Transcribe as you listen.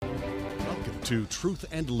to Truth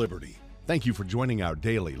and Liberty. Thank you for joining our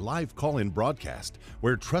daily live call-in broadcast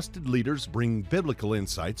where trusted leaders bring biblical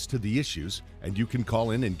insights to the issues, and you can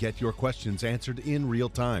call in and get your questions answered in real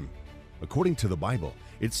time. According to the Bible,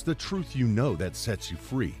 it's the truth you know that sets you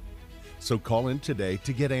free. So call in today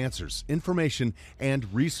to get answers, information, and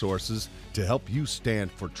resources to help you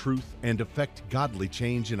stand for truth and effect godly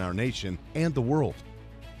change in our nation and the world.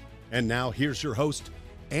 And now here's your host,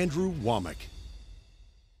 Andrew Wommack.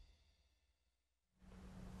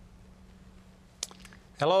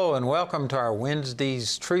 Hello and welcome to our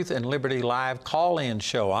Wednesday's Truth and Liberty Live call-in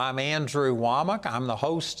show. I'm Andrew Wommack. I'm the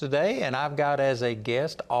host today, and I've got as a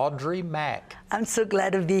guest Audrey Mack. I'm so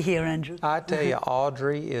glad to be here, Andrew. I tell you,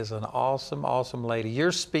 Audrey is an awesome, awesome lady.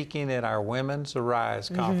 You're speaking at our Women's Arise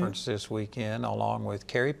conference this weekend, along with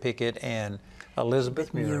Carrie Pickett and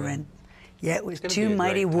Elizabeth Murin. Yeah, it was two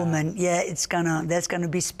mighty women. Yeah, that's gonna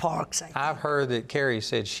be sparks. I've heard that Carrie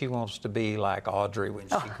said she wants to be like Audrey when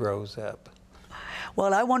she grows up.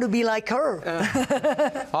 Well, I want to be like her.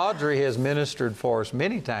 Audrey has ministered for us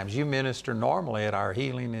many times. You minister normally at our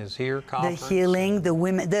Healing is Here conference. The Healing, the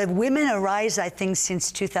Women Arise, I think,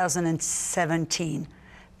 since 2017.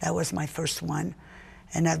 That was my first one.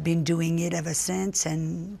 And I've been doing it ever since.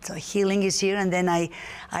 And so Healing is Here. And then I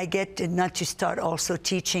get to start also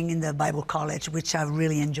teaching in the Bible college, which I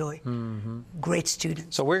really enjoy. Great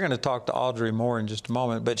students. So we're going to talk to Audrey more in just a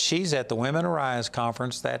moment. But she's at the Women Arise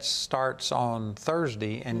conference. That starts on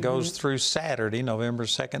Thursday and goes through Saturday, November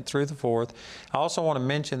 2nd through the 4th. I also want to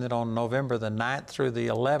mention that on November the 9th through the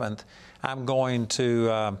 11th, I'm going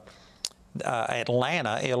to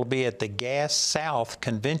Atlanta. It'll be at the Gas South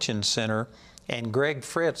Convention Center. And Greg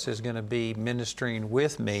Fritz is going to be ministering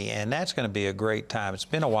with me, and that's going to be a great time. It's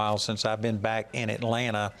been a while since I've been back in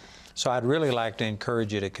Atlanta, so I'd really like to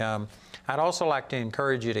encourage you to come. I'd also like to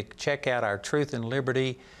encourage you to check out our Truth and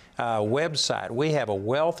Liberty website. We have a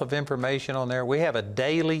wealth of information on there. We have a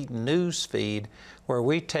daily news feed where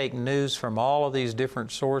we take news from all of these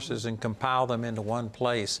different sources and compile them into one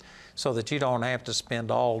place so that you don't have to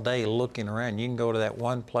spend all day looking around. You can go to that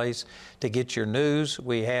one place to get your news.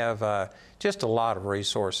 We have just a lot of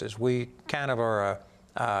resources. We kind of are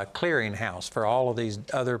a clearinghouse for all of these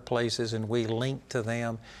other places, and we link to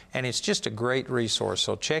them, and it's just a great resource.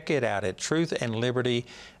 So check it out at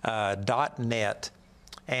truthandliberty.net.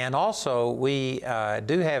 And also, we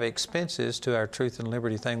do have expenses to our Truth and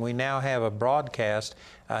Liberty thing. We now have a broadcast,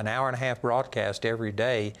 an hour-and-a-half broadcast every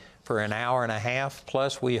day for an hour and a half,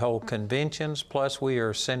 plus we hold conventions, plus we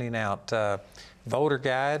are sending out voter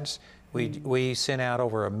guides. We sent out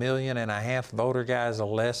over 1.5 million voter guides the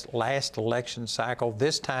last election cycle.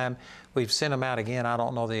 This time, we've sent them out again. I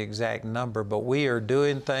don't know the exact number, but we are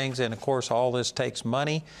doing things, and of course, all this takes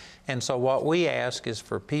money. And so what we ask is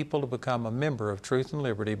for people to become a member of Truth and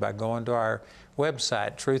Liberty by going to our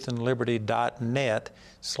website,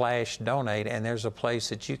 truthandliberty.net/donate, and there's a place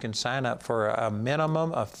that you can sign up for a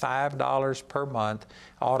minimum of $5 per month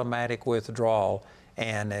automatic withdrawal.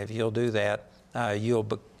 And if you'll do that, you'll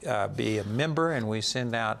be a member, and we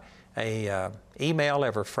send out a email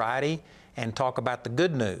every Friday and talk about the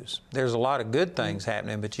good news. There's a lot of good things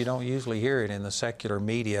happening, but you don't usually hear it in the secular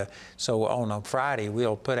media. So on a Friday,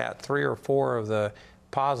 we'll put out 3 or 4 of the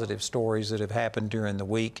positive stories that have happened during the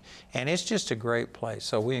week, and it's just a great place.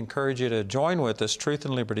 So we encourage you to join with us,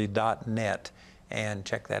 truthandliberty.net, and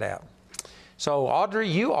check that out. So, Audrey,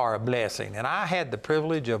 you are a blessing, and I had the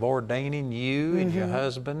privilege of ordaining you and your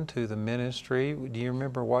husband to the ministry. Do you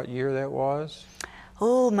remember what year that was?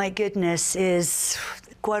 Oh, my goodness, is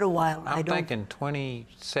quite a while. I'm thinking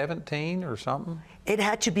 2017 or something. It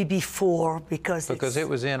had to be before because it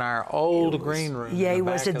was in our old green room. Yeah, it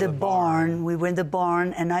was at the barn. We were in the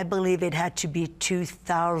barn, and I believe it had to be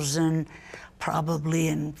 2000, probably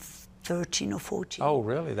in 13 or 14. Oh,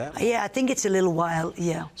 really? Yeah, I think it's a little while,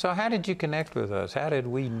 yeah. So how did you connect with us? How did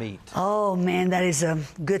we meet? Oh, man, that is a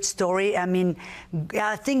good story. I mean,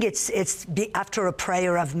 I think it's after a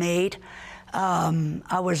prayer I've made.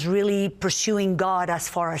 I was really pursuing God as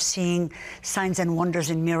far as seeing signs and wonders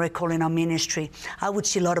and miracle in our ministry. I would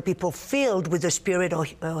see a lot of people filled with the Spirit or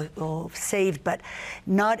saved, but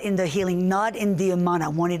not in the healing, not in the amount I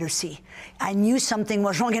wanted to see. I knew something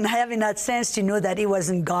was wrong, and I have in that sense to know that it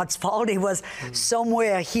wasn't God's fault. It was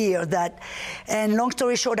somewhere here and long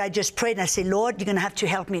story short, I just prayed and I said, Lord, you're going to have to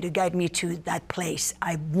help me to guide me to that place.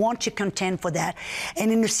 I want to contend for that.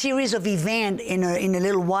 And in a series of events in a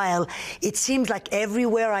little while, it seems like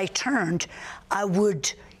everywhere I turned, I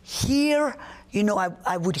would hear You know,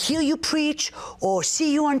 I would hear you preach or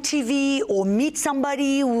see you on TV or meet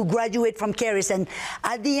somebody who graduated from Charis. And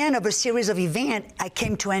at the end of a series of events, I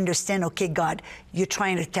came to understand, okay, God, you're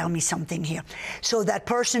trying to tell me something here. So that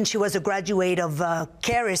person, she was a graduate of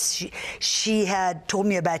Charis. She had told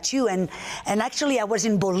me about you. And actually, I was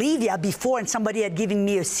in Bolivia before, and somebody had given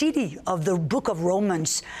me a CD of the book of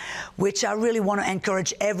Romans, which I really want to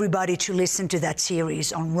encourage everybody to listen to that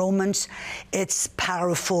series on Romans. It's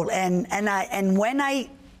powerful. And when I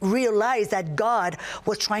realized that God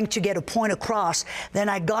was trying to get a point across, then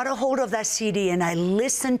I got a hold of that CD and I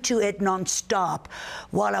listened to it nonstop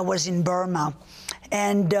while I was in Burma.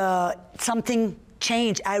 And something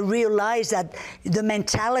changed. I realized that the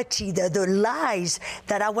mentality, the lies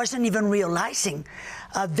that I wasn't even realizing,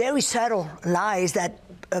 very subtle lies that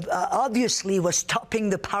obviously was stopping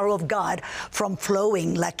the power of God from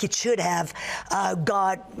flowing like it should have,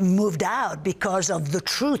 God moved out because of the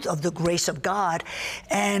truth of the grace of God.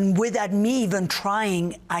 And without me even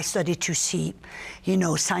trying, I started to see, you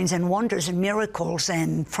know, signs and wonders and miracles.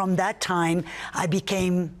 And from that time, I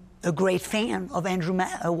became a great fan of Andrew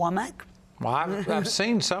Wommack. Well, I've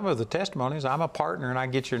seen some of the testimonies. I'm a partner, and I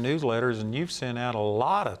get your newsletters, and you've sent out a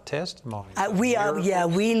lot of testimonies.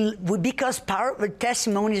 Because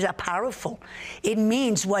testimonies are powerful. It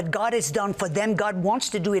means what God has done for them, God wants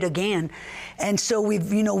to do it again. And so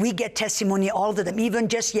we get testimony all the time. Even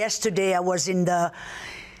just yesterday, I was in the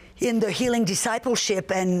healing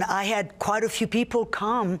discipleship, and I had quite a few people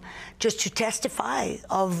come just to testify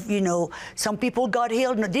of, you know, some people got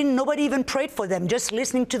healed. Nobody even prayed for them. Just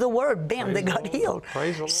listening to the word, bam, they got healed.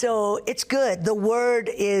 Praise the Lord. So it's good. The word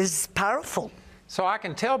is powerful. So I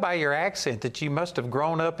can tell by your accent that you must have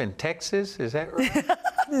grown up in Texas. Is that right?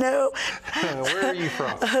 No. Where are you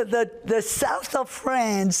from? The south of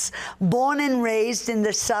France, born and raised in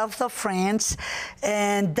the south of France,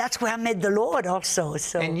 and that's where I met the Lord also.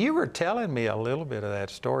 So. And you were telling me a little bit of that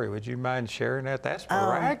story. Would you mind sharing that? That's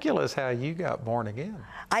miraculous how you got born again.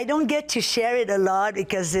 I don't get to share it a lot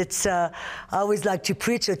because it's, I always like to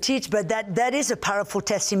preach or teach, but that is a powerful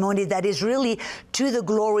testimony that is really to the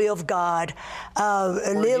glory of God.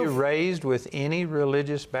 Were you raised with any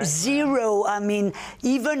religious background? Zero. I mean,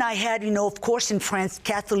 even I had, you know, of course in France,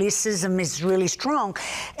 Catholicism is really strong.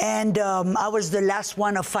 And I was the last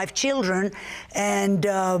one of 5 children. And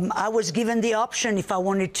I was given the option if I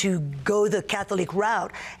wanted to go the Catholic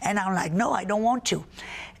route. And I'm like, no, I don't want to.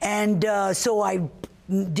 And so I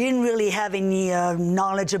didn't really have any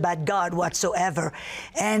knowledge about God whatsoever.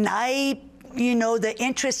 And you know, the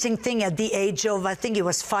interesting thing at the age of, I think it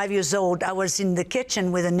was 5 years old, I was in the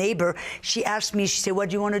kitchen with a neighbor. She asked me, she said, what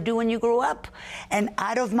do you want to do when you grow up? And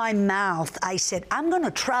out of my mouth, I said, I'm going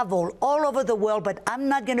to travel all over the world, but I'm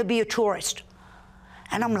not going to be a tourist.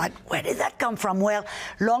 And I'm like, where did that come from? Well,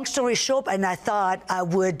 long story short, and I thought I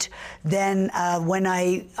would then, when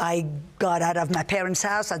I got out of my parents'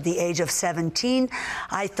 house at the age of 17,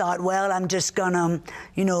 I thought, well, I'm just gonna,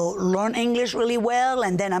 you know, learn English really well,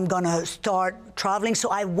 and then I'm gonna start traveling. So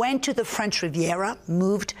I went to the French Riviera,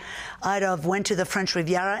 went to the French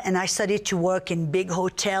Riviera, and I started to work in big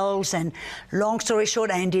hotels. And long story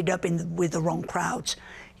short, I ended up with the wrong crowds.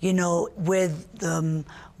 You know, with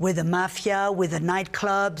the mafia, with the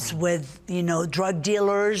nightclubs, with, you know, drug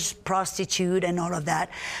dealers, prostitute, and all of that.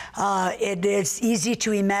 It is easy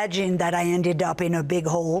to imagine that I ended up in a big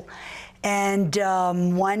hole. And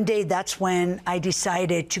one day, that's when I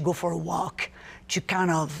decided to go for a walk, to kind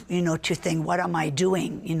of, you know, to think, what am I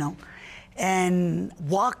doing, you know? And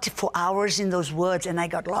walked for hours in those woods, and I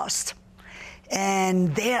got lost.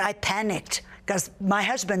 And there I panicked. Because my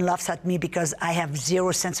husband laughs at me because I have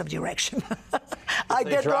zero sense of direction. I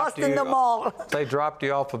get lost in the mall. If they dropped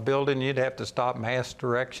you off a building, you'd have to stop mass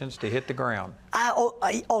directions to hit the ground.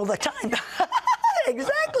 All the time.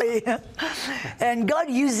 Exactly. And God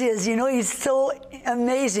uses, you know, He's so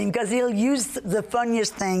amazing because He'll use the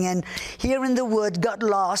funniest thing. And here in the woods, got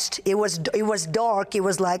lost. It was dark. It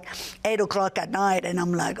was like 8 o'clock at night. And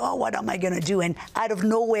I'm like, oh, what am I going to do? And out of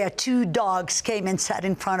nowhere, 2 dogs came and sat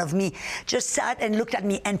in front of me, just sat and looked at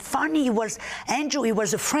me. And funny, Andrew, he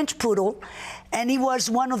was a French poodle. And he was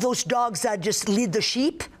one of those dogs that just lead the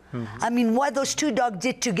sheep. Mm-hmm. I mean, what those 2 dogs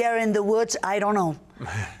did together in the woods, I don't know.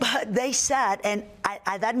 But they sat, and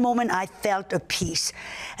at that moment I felt a peace.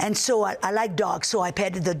 And so I like dogs, so I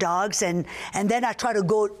petted the dogs, and then I try to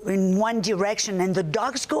go in one direction, and the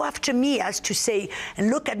dogs go after me as to say, and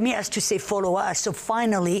look at me as to say, follow us. So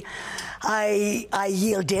finally, I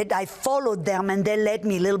yielded. I followed them, and they led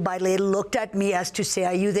me little by little, looked at me as to say,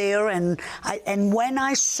 are you there? And when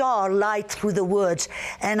I saw light through the woods,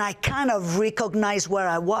 and I kind of recognized where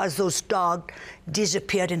I was, those dogs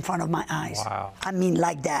disappeared in front of my eyes. Wow. I mean,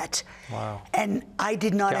 like that. Wow. And I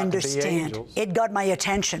did not understand. It got my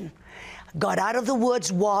attention. Got out of the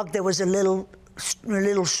woods, walked. There was a little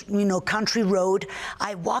country road.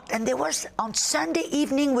 I walked, and there was on Sunday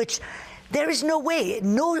evening, which there is no way,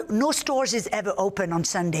 no stores is ever open on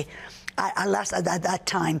Sunday. At that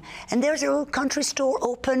time. And there's a little country store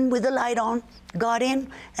open with the light on. Got in,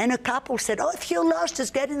 and a couple said, oh, if you're lost,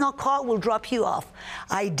 just get in our car, we'll drop you off.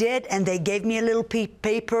 I did, and they gave me a little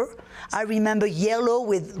paper. I remember yellow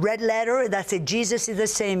with red letter that said, Jesus is the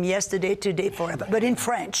same yesterday, today, forever. But in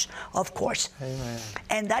French, of course. Amen.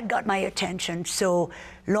 And that got my attention. So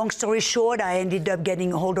long story short, I ended up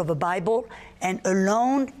getting a hold of a Bible, and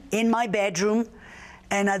alone in my bedroom.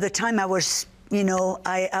 And at the time I was,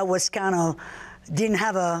 I was kind of, didn't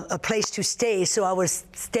have a place to stay, so I was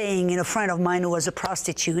staying in a friend of mine who was a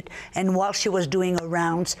prostitute, and while she was doing her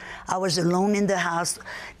rounds, I was alone in the house,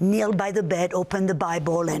 kneeled by the bed, opened the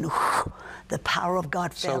Bible, and whew, the power of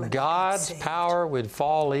God fell. So God's power would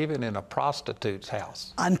fall even in a prostitute's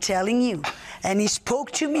house. I'm telling you. And He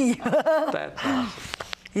spoke to me. That's awesome.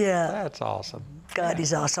 Yeah. That's awesome. God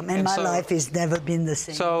is awesome, and my life has never been the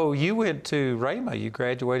same. So you went to Rhema. You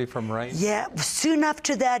graduated from Rhema. Yeah. Soon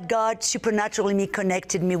after that, God supernaturally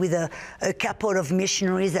connected me with a couple of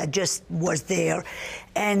missionaries that just was there.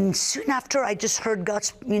 And soon after, I just heard God,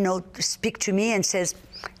 speak to me and says,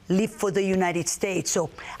 leave for the United States. So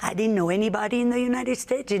I didn't know anybody in the United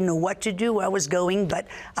States, didn't know what to do, where I was going, but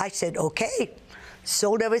I said, okay.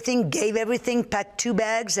 Sold everything, gave everything, packed 2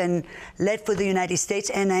 bags, and left for the United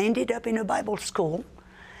States. And I ended up in a Bible school.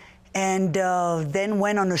 And then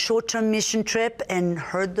went on a short-term mission trip and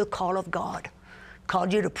heard the call of God.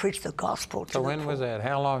 Called you to preach the gospel to the poor. So when was that?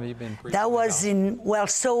 How long have you been preaching? That was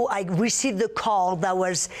so I received the call. That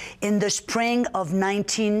was in the spring of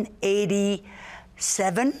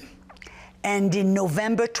 1987. And in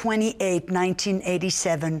November 28,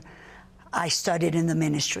 1987, I started in the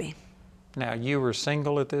ministry. Now, you were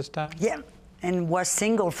single at this time? Yeah, and was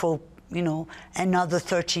single for, another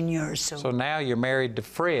 13 years. So now you're married to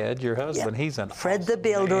Fred, your husband. Yeah. He's an Fred awesome the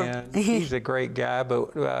builder. Man. He's a great guy.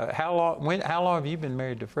 But how long have you been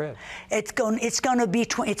married to Fred? It's going to be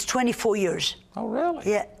 24 years. Oh, really?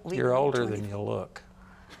 Yeah. You're older than you look.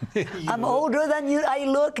 I'm older than I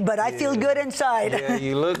look, but I feel good inside. Yeah,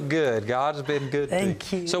 you look good. God's been good to you.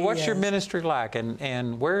 Thank you. So what's your ministry like,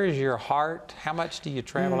 and where is your heart? How much do you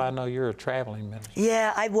travel? I know you're a traveling minister.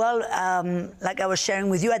 Yeah, like I was sharing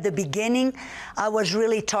with you at the beginning, I was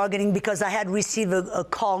really targeting because I had received a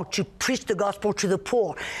call to preach the gospel to the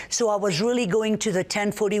poor. So I was really going to the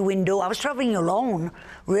 1040 window. I was traveling alone,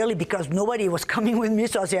 really, because nobody was coming with me.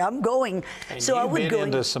 So I said, I'm going. And so I would go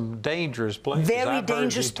into some dangerous places. Very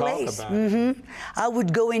dangerous place. Mm-hmm. I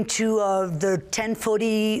would go into the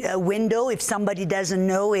 1040 window. If somebody doesn't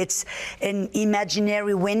know, it's an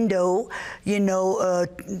imaginary window.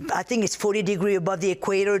 I think it's 40 degrees above the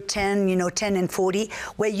equator, 10 and 40,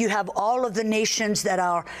 where you have all of the nations that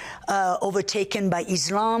are overtaken by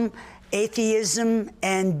Islam, atheism,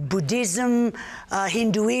 and Buddhism,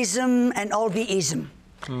 Hinduism, and all the ism.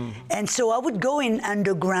 Mm. And so I would go in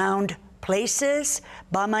underground places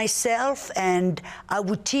by myself, and I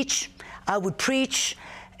would teach, I would preach,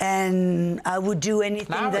 and I would do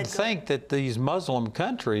anything. Now, I would think that these Muslim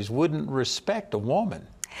countries wouldn't respect a woman.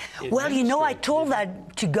 Well, I told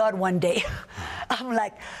that to God one day. I'm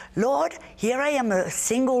like, Lord, here I am, a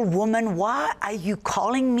single woman. Why are you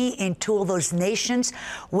calling me into all those nations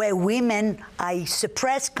where women I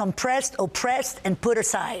suppressed, compressed, oppressed, and put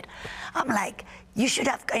aside? I'm like, you should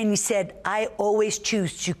have, and He said, I always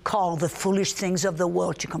choose to call the foolish things of the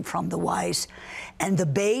world to come from the wise, and the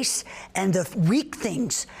base and the weak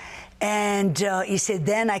things. And He said,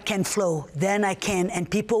 then I can flow, then I can,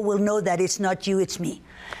 and people will know that it's not you, it's me.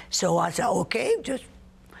 So I said, okay, just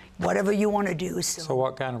whatever you want to do. So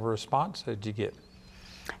what kind of a response did you get?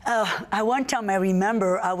 At one time, I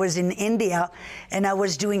remember I was in India, and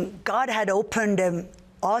God had opened an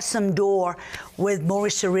awesome door with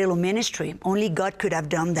Maurice Cirillo Ministry. Only God could have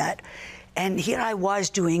done that. And here I was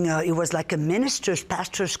doing, it was like a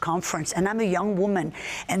pastors conference, and I'm a young woman,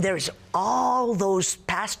 and there's all those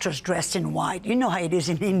pastors dressed in white. You know how it is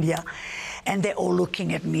in India. And they're all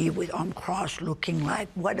looking at me with arms crossed, looking like,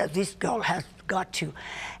 what does this girl have got to?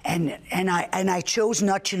 And I chose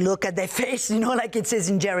not to look at their face, you know, like it says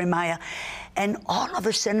in Jeremiah. And all of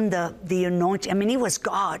a sudden, the anointing, I mean, it was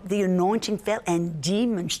God. The anointing fell, and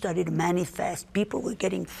demons started to manifest. People were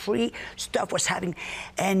getting free. Stuff was happening.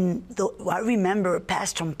 And I remember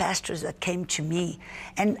pastors that came to me.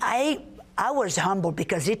 And I was humbled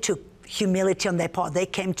because it took humility on their part. They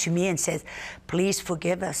came to me and said, please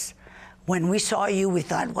forgive us. When we saw you, we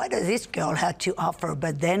thought, what does this girl have to offer?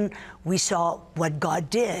 But then we saw what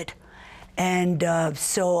God did. And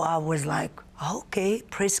so I was like, okay,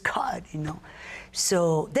 praise God, you know.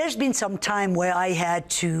 So there's been some time where I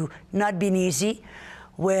had to, not been easy,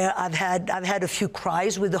 where I've had a few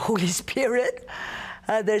cries with the Holy Spirit.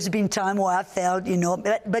 There's been time where I felt, you know,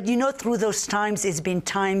 but you know, through those times, it's been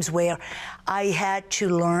times where I had to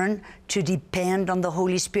learn to depend on the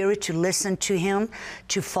Holy Spirit, to listen to Him,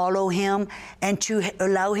 to follow Him, and to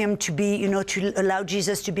allow Him to be, you know, to allow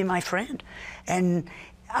Jesus to be my friend. And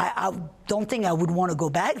I don't think I would want to go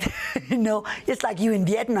back. You know, it's like you in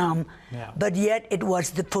Vietnam. Yeah. But yet it was,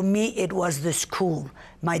 for me, it was the school,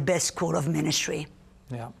 my best school of ministry.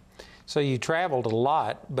 Yeah. So you traveled a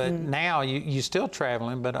lot, but now you're still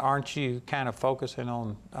traveling, but aren't you kind of focusing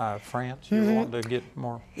on France? You want to get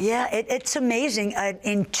more? Yeah, it's amazing.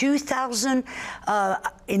 In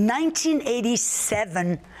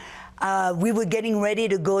 1987, we were getting ready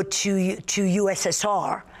to go to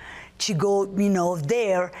USSR, to go, you know,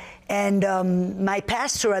 there. And my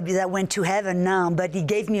pastor, that went to heaven now, but he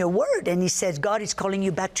gave me a word, and he says, God is calling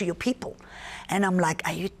you back to your people. And I'm like,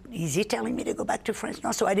 is he telling me to go back to France?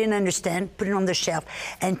 No, so I didn't understand, put it on the shelf.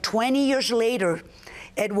 And 20 years later,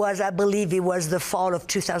 I believe it was the fall of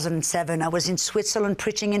 2007. I was in Switzerland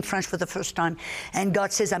preaching in French for the first time. And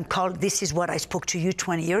God says, this is what I spoke to you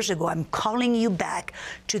 20 years ago. I'm calling you back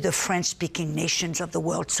to the French-speaking nations of the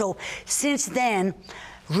world. So since then,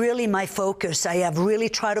 really my focus, I have really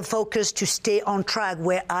tried to focus to stay on track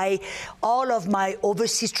where all of my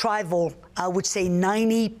overseas travel, I would say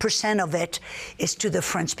 90% of it is to the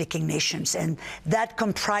French-speaking nations. And that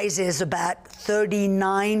comprises about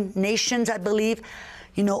 39 nations, I believe.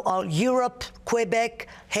 You know, all Europe, Quebec,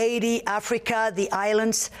 Haiti, Africa, the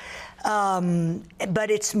islands. But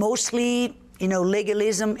it's mostly, you know,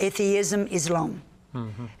 legalism, atheism, Islam.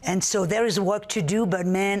 And so there is work to do, but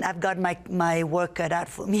man, I've got my work cut out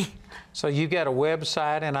for me. So you got a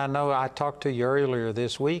website, and I know I talked to you earlier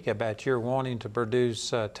this week about your wanting to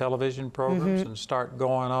produce television programs and start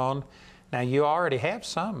going on. Now, you already have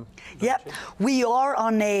some. Yep. We are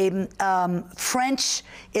on a French,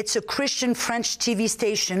 it's a Christian French TV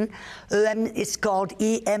station. It's called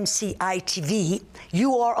EMCI TV.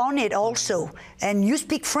 You are on it also, and you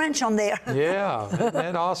speak French on there. Yeah, isn't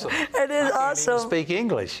that awesome? It is awesome. I can't even speak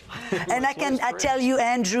English. And I tell you,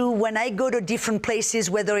 Andrew, when I go to different places,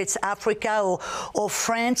 whether it's Africa or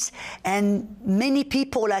France, and many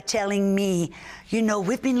people are telling me, you know,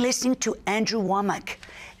 we've been listening to Andrew Wommack.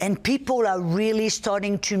 And people are really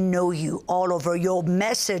starting to know you all over. Your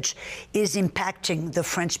message is impacting the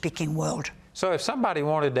French-speaking world. So if somebody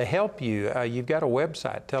wanted to help you, you've got a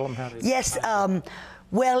website. Tell them how to... Yes.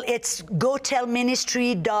 Well, it's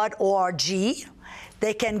gotellministry.org.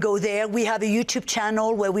 They can go there. We have a YouTube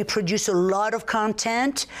channel where we produce a lot of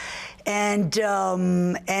content. And you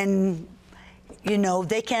know,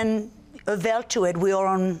 they can avail to it. We are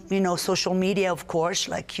on, you know, social media, of course,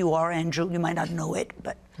 like you are, Andrew. You might not know it,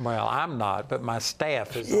 but... Well, I'm not, but my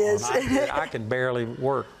staff is yes. on. I can barely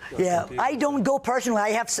work. Yeah, I don't go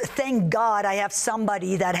personally. Thank God I have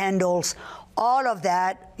somebody that handles all of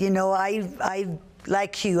that. You know, I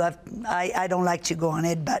like you, I don't like to go on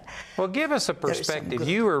it, but... Well, give us a perspective.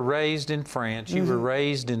 You were raised in France, you were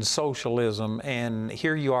raised in socialism, and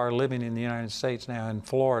here you are living in the United States now, in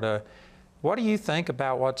Florida. What do you think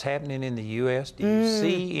about what's happening in the U.S.? Do you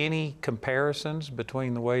see any comparisons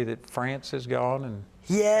between the way that France has gone and...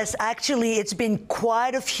 Yes, actually, it's been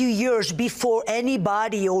quite a few years before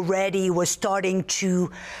anybody already was starting to,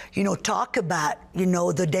 you know, talk about, you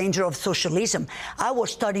know, the danger of socialism. I was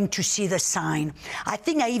starting to see the sign. I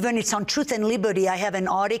think it's on Truth and Liberty, I have an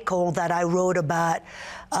article that I wrote about,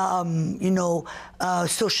 you know,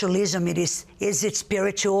 socialism. Is it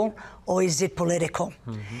spiritual or is it political?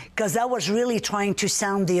 Because I was really trying to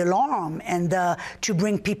sound the alarm and to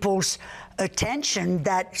bring people's attention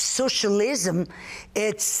that socialism,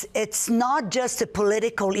 it's not just a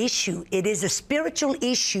political issue. It is a spiritual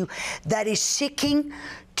issue that is seeking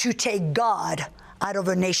to take God out of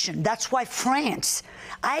a nation. That's why France.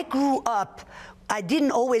 I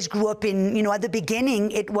didn't always grow up in, at the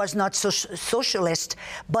beginning, it was not socialist,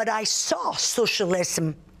 but I saw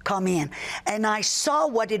socialism come in, and I saw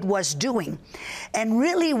what it was doing. And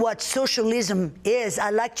really what socialism is, I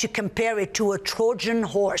like to compare it to a Trojan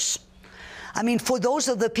horse. I mean, for those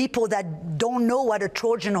of the people that don't know what a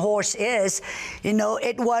Trojan horse is,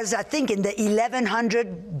 it was, I think, in the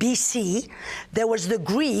 1100 BC, there was the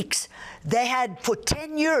Greeks. They had, for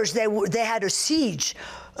 10 years, they had a siege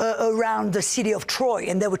around the city of Troy,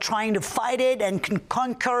 and they were trying to fight it and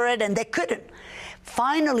conquer it, and they couldn't.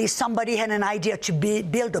 Finally, somebody had an idea to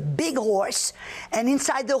build a big horse, and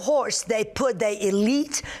inside the horse, they put the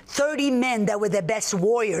elite 30 men that were the best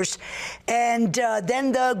warriors. And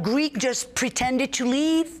then the Greek just pretended to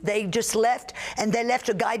leave. They just left, and they left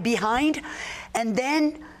a guy behind. And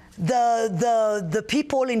then the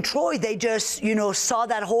people in Troy, they just, saw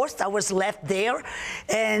that horse that was left there,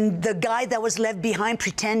 and the guy that was left behind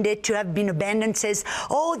pretended to have been abandoned, says,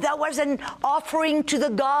 oh, that was an offering to the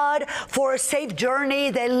god for a safe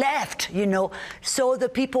journey. They left, So the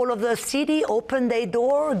people of the city opened their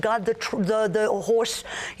door, got the horse,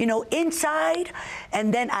 inside,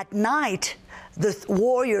 and then at night, the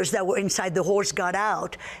warriors that were inside the horse got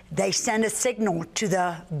out. They sent a signal to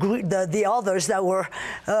the others that were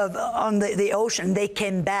on the ocean. They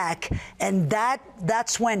came back, and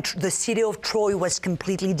that's when the city of Troy was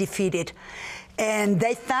completely defeated. And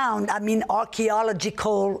they found,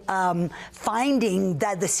 archaeological finding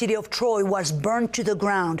that the city of Troy was burned to the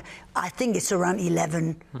ground. I think it's around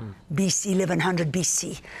 1100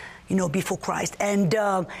 BC. Before Christ. And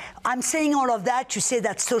I'm saying all of that to say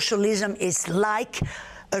that socialism is like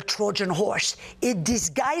a Trojan horse. It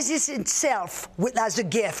disguises itself as a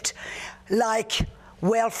gift, like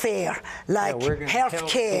welfare, like health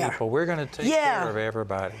care. We're going to take care of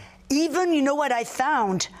everybody. Even, what I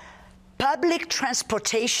found? Public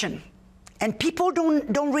transportation. And people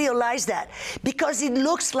don't realize that, because it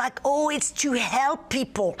looks like, oh, it's to help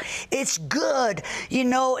people. It's good.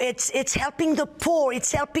 It's helping the poor.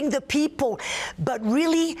 It's helping the people. But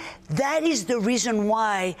really, that is the reason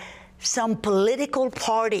why some political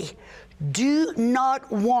party do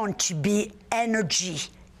not want to be energy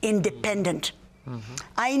independent. Mm-hmm.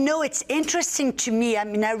 I know it's interesting to me.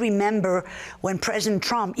 I remember when President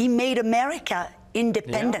Trump, he made America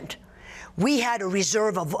independent. Yeah. We had a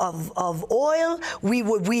reserve of oil. We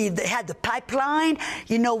had the pipeline.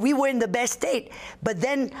 We were in the best state. But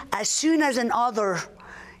then, as soon as another,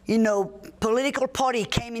 political party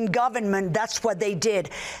came in government, that's what they did.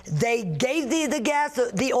 They gave the gas,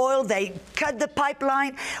 the oil. They cut the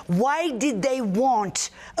pipeline. Why did they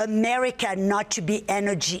want America not to be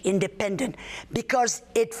energy independent? Because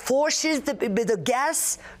it forces the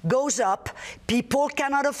gas goes up. People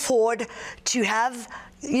cannot afford to have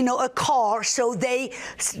a car, so they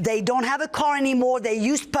don't have a car anymore. They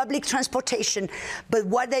use public transportation. But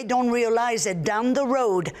what they don't realize that down the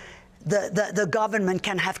road, the government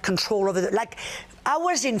can have control over it. Like, I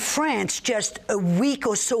was in France just a week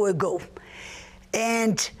or so ago,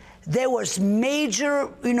 and there was a major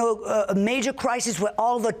crisis where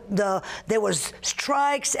there was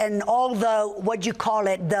strikes, and all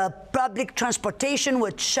the public transportation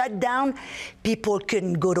was shut down. People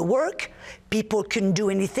couldn't go to work. People couldn't do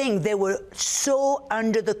anything. They were so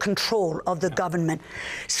under the control of the government.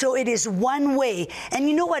 So it is one way. And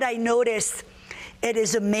you know what I noticed? It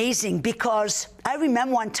is amazing, because I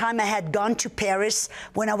remember one time I had gone to Paris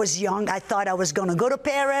when I was young. I thought I was going to go to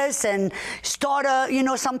Paris and start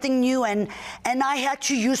something new, and I had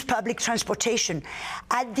to use public transportation.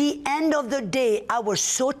 At the end of the day, I was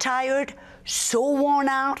so tired, so worn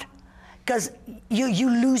out, because you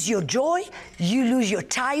lose your joy, you lose your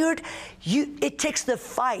tired. It takes the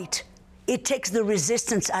fight, it takes the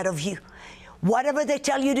resistance out of you. Whatever they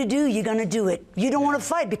tell you to do, you're going to do it. You don't want to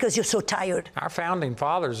fight because you're so tired. Our founding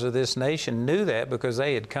fathers of this nation knew that, because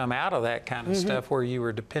they had come out of that kind of stuff where you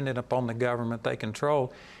were dependent upon the government they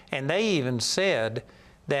controlled. And they even said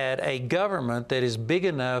that a government that is big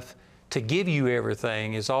enough to give you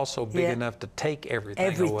everything is also big enough to take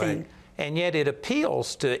everything away. And yet it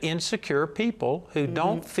appeals to insecure people who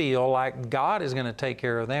don't feel like God is going to take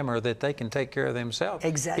care of them, or that they can take care of themselves.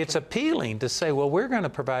 Exactly. It's appealing to say, well, we're going to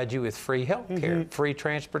provide you with free health care, free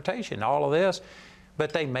transportation, all of this,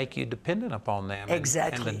 but they make you dependent upon them.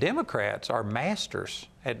 Exactly. And the Democrats are masters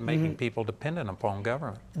at making people dependent upon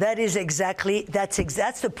government. That's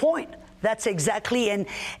the point. That's exactly, and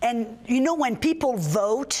when people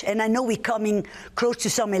vote, and I know we're coming close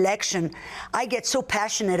to some election, I get so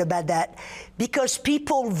passionate about that, because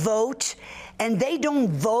people vote, and they don't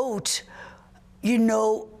vote you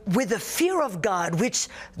know, with the fear of God, which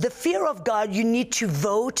the fear of God, you need to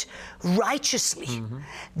vote righteously.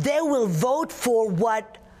 They will vote for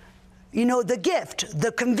what, you know, the gift,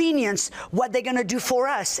 the convenience, what they're going to do for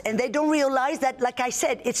us. And they don't realize that, like I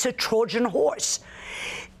said, it's a Trojan horse.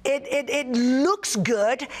 It looks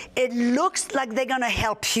good. It looks like they're going to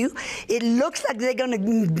help you. It looks like they're going to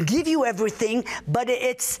give you everything, but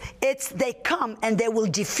they come and they will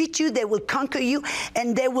defeat you, they will conquer you,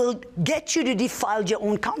 and they will get you to defile your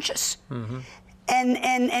own conscience.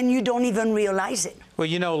 And you don't even realize it. Well,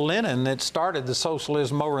 you know, Lenin, that started the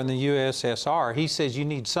socialism over in the USSR, he says you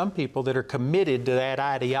need some people that are committed to that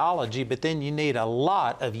ideology, but then you need a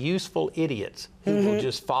lot of useful idiots who will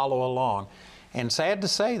just follow along. And sad to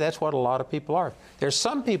say, that's what a lot of people are. There's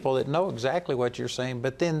some people that know exactly what you're saying,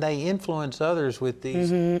 but then they influence others with these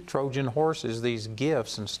Trojan horses, these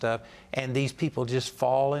gifts and stuff, and these people just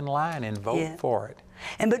fall in line and vote for it.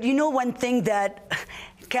 But you know, one thing that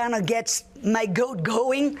kind of gets my goat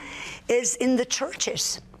going is in the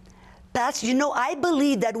churches. Pastor, you know, I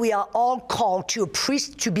believe that we are all called to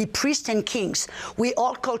be priests and kings. We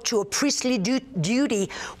all called to a priestly duty,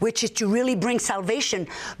 which is to really bring salvation.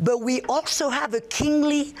 But we also have a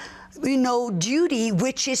kingly, you know, duty,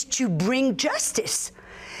 which is to bring justice.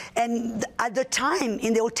 And at the time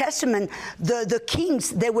in the Old Testament, the kings,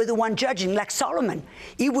 they were the one judging, like Solomon.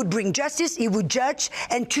 He would bring justice, he would judge,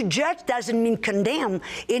 and to judge doesn't mean condemn.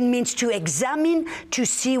 It means to examine, to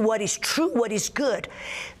see what is true, what is good.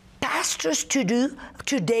 Pastors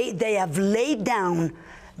today, they have laid down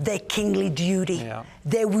their kingly duty.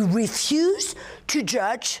 They will refuse to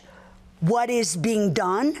judge what is being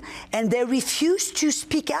done, and they refuse to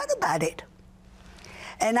speak out about it.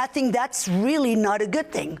 And I think that's really not a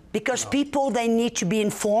good thing, because people, they need to be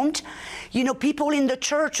informed. You know, people in the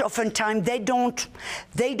church, oftentimes, they don't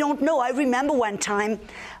know. I remember one time,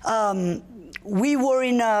 we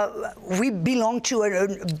belonged to a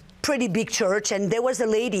pretty big church, and there was a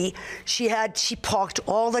lady, she parked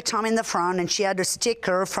all the time in the front, and she had a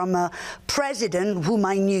sticker from a president whom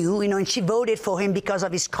I knew, you know, and she voted for him because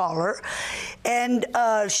of his color. And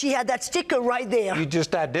she had that sticker right there. You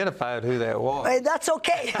just identified who that was. That's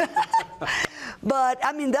okay. But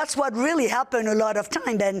I mean, that's what really happened a lot of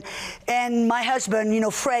time. And my husband, you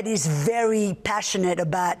know, Fred, is very passionate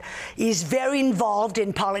about, he's very involved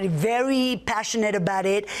in politics, very passionate about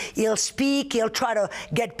it. He'll speak, he'll try to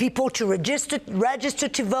get people to register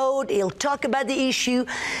to vote, he'll talk about the issue.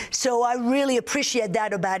 So I really appreciate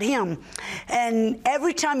that about him. And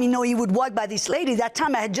every time, you know, he would walk by this lady, that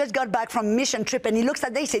time I had just got back from a mission trip, and he looks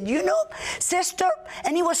at her, he said, you know, sister,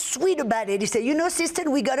 and he was sweet about it. He said, you know, sister,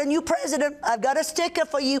 we got a new president. I've got a sticker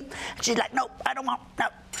for you. She's like, no, I don't want, no.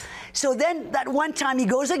 So then that one time he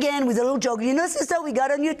goes again with a little joke, you know, sister, we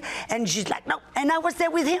got a new, and she's like, no. And I was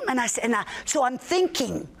there with him, and I said, so I'm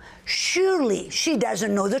thinking, surely she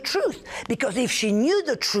doesn't know the truth, because if she knew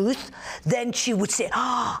the truth, then she would say,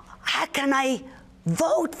 how can I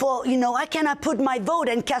vote for, you know, how can I put my vote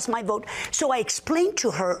and cast my vote? So I explained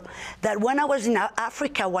to her that when I was in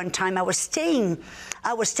Africa one time, I was staying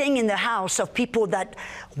in the house of people that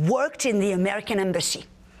worked in the American embassy.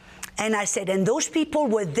 And I said, and those people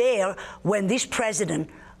were there when this president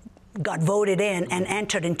got voted in and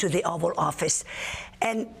entered into the Oval Office.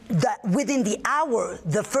 And within the hour,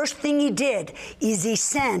 the first thing he did is he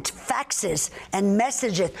sent faxes and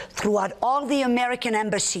messages throughout all the American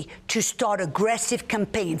embassy to start aggressive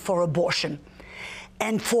campaign for abortion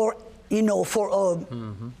and for, you know, for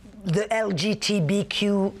the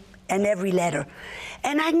LGBTQ and every letter.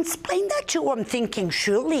 And I explained that to her. I'm thinking,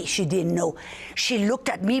 surely she didn't know. She looked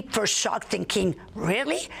at me first shocked, thinking,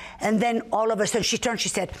 really? And then all of a sudden she turned, she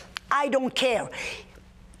said, I don't care.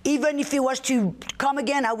 Even if he was to come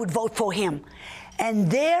again, I would vote for him. And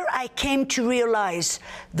there I came to realize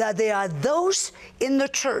that there are those in the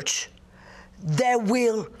church that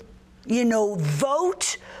will, you know,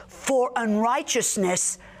 vote for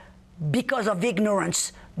unrighteousness because of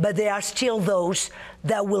ignorance, but there are still those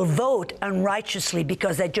that will vote unrighteously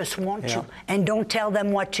because they just want to, and don't tell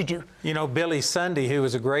them what to do. You know, Billy Sunday, who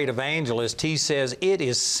is a great evangelist, he says, it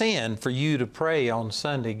is sin for you to pray on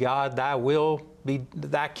Sunday, God, thy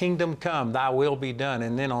kingdom come, thy will be done.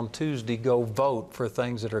 And then on Tuesday, go vote for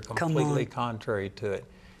things that are completely contrary to it.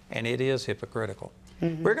 And it is hypocritical.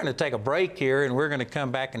 We're going to take a break here, and we're going to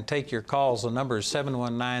come back and take your calls. The number is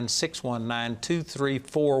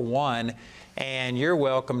 719-619-2341. And you're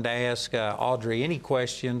welcome to ask Audrey any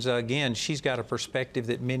questions. Again, she's got a perspective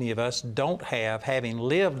that many of us don't have, having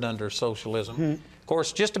lived under socialism. Of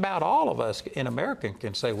course, just about all of us in America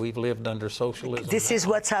can say we've lived under socialism. This is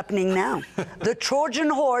what's happening now. The Trojan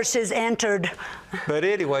horse has entered. But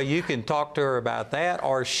anyway, you can talk to her about that,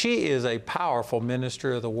 or she is a powerful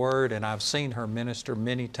minister of the Word, and I've seen her minister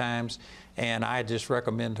many times, and I just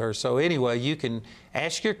recommend her. So anyway, you can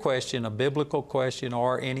ask your question, a biblical question,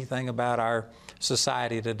 or anything about our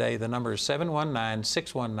society today. The number is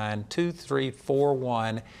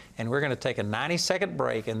 719-619-2341, and we're going to take a 90-second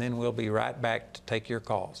break, and then we'll be right back to take your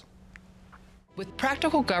calls. With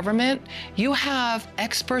Practical Government, you have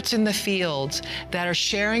experts in the field that are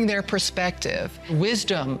sharing their perspective,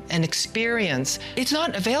 wisdom, and experience. It's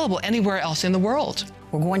not available anywhere else in the world.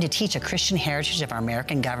 We're going to teach a Christian heritage of our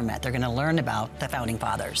American government. They're going to learn about the Founding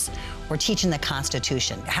Fathers. We're teaching the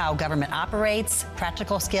Constitution, how government operates,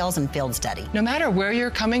 practical skills, and field study. No matter where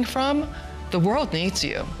you're coming from, the world needs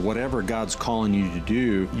you. Whatever God's calling you to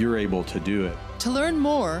do, you're able to do it. To learn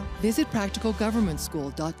more, visit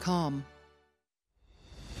practicalgovernmentschool.com.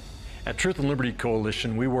 At Truth and Liberty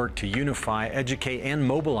Coalition, we work to unify, educate, and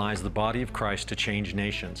mobilize the body of Christ to change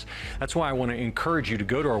nations. That's why I want to encourage you to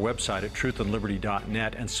go to our website at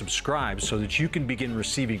truthandliberty.net and subscribe so that you can begin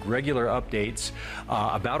receiving regular updates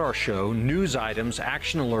about our show, news items,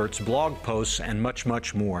 action alerts, blog posts, and much,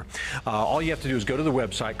 much more. All you have to do is go to the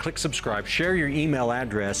website, click subscribe, share your email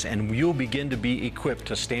address, and you'll begin to be equipped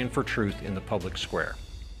to stand for truth in the public square.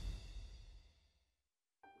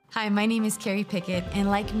 Hi, my name is Carrie Pickett, and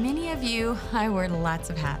like many of you, I wear lots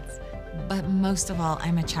of hats. But most of all,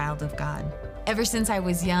 I'm a child of God. Ever since I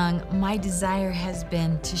was young, my desire has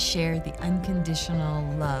been to share the unconditional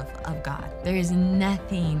love of God. There is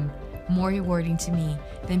nothing more rewarding to me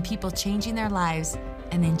than people changing their lives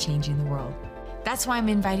and then changing the world. That's why I'm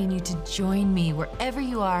inviting you to join me wherever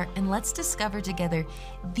you are, and let's discover together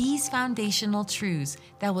these foundational truths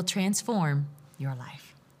that will transform your life.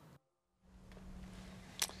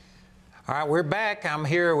 All right, we're back. I'm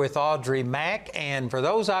here with Audrey Mack, and for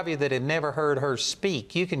those of you that have never heard her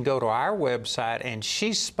speak, you can go to our website, and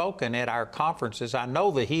she's spoken at our conferences. I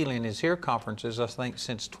know the Healing is Here conferences, I think,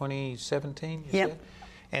 since 2017, you said?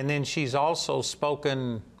 And then she's also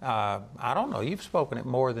spoken, I don't know, you've spoken at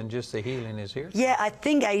more than just the Healing is Here? Yeah, I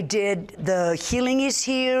think I did the Healing is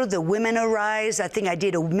Here, the Women Arise. I think I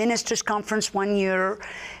did a ministers' conference one year.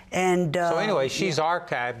 And so anyway, she's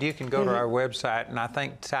archived. You can go to our website, and I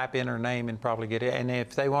think type in her name and probably get it. And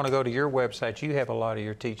if they want to go to your website, you have a lot of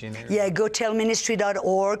your teaching there. Yeah,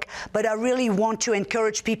 gotellministry.org. But I really want to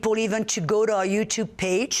encourage people even to go to our YouTube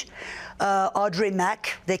page, Audrey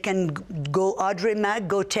Mack. They can go Audrey Mack,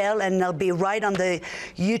 go tell, and they'll be right on the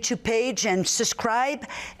YouTube page, and subscribe.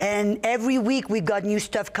 And every week we've got new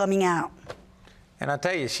stuff coming out. And I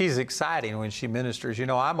tell you, she's exciting when she ministers. You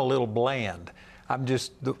know, I'm a little bland. I'm the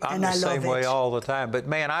same way all the time. But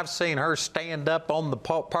man, I've seen her stand up on the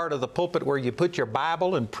part of the pulpit where you put your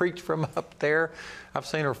Bible and preach from up there. I've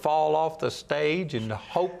seen her fall off the stage and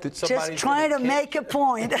hope that somebody's just trying to make a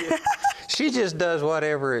point. She just does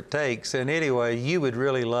whatever it takes. And anyway, you would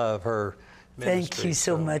really love her ministry. Thank you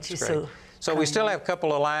so much. So we still have a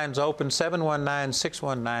couple of lines open,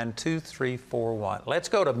 719-619-2341. Let's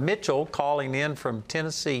go to Mitchell calling in from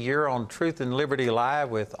Tennessee. You're on Truth and Liberty Live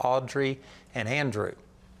with Audrey and Andrew.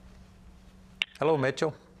 Hello,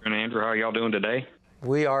 Mitchell. And Andrew, how are y'all doing today?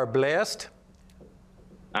 We are blessed.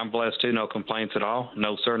 I'm blessed too. No complaints at all.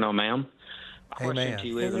 No, sir. No, ma'am. My question to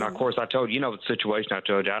you is, and of course, I told you, you know the situation. I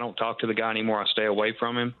told you I don't talk to the guy anymore. I stay away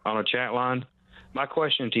from him on a chat line. My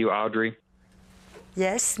question to you, Audrey.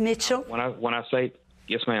 Yes, Mitchell. When I say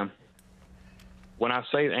yes, ma'am. When I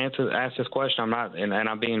say ask this question, I'm not, and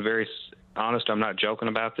I'm being very honest. I'm not joking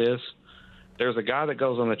about this. There's a guy that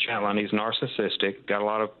goes on the chat line. He's narcissistic, got a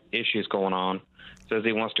lot of issues going on, says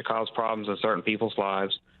he wants to cause problems in certain people's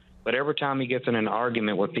lives. But every time he gets in an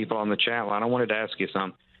argument with people on the chat line, I wanted to ask you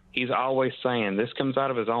something. He's always saying, this comes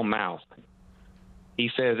out of his own mouth.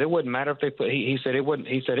 He says it wouldn't matter if they put. He said it wouldn't.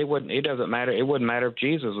 He said it wouldn't. It doesn't matter. It wouldn't matter if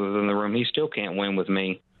Jesus was in the room. He still can't win with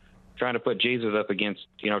me. Trying to put Jesus up against,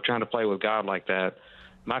 trying to play with God like that.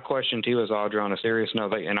 My question to you is, Audrey, on a serious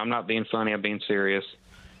note, and I'm not being funny. I'm being serious.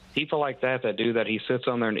 People like that do that, he sits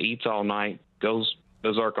on there and eats all night, goes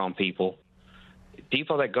berserk on people.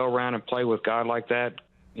 People that go around and play with God like that,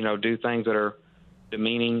 do things that are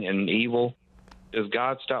demeaning and evil. Does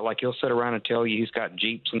God stop? Like, he'll sit around and tell you he's got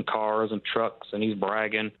Jeeps and cars and trucks and he's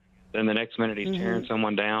bragging. Then the next minute he's tearing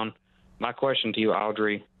someone down. My question to you,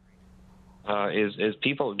 Audrey, is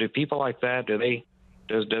people like that,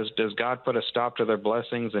 does God put a stop to their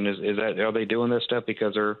blessings? And are they doing this stuff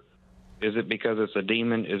because is it because it's a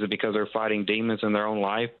demon? Is it because they're fighting demons in their own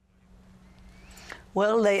life?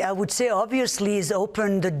 Well, I would say obviously it's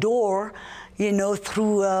opened the door,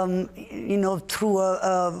 through a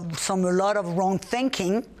lot of wrong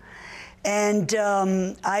thinking. And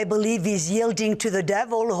I believe he's yielding to the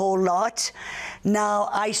devil a whole lot. Now,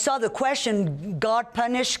 I saw the question, God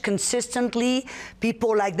punish consistently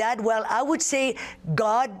people like that? Well, I would say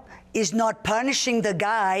God is not punishing the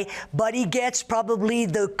guy, but he gets probably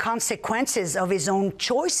the consequences of his own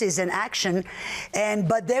choices and action.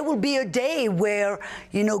 But there will be a day where,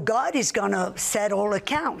 God is going to settle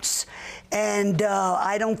accounts. And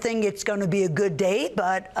I don't think it's going to be a good day,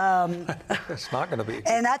 but it's not going to be.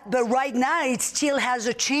 But right now, it still has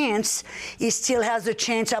a chance. He still has a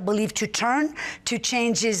chance, I believe, to turn, to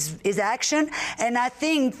change his action. And I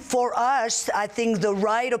think for us, the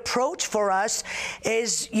right approach for us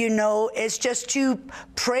is, is just to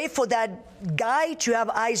pray for that guy to have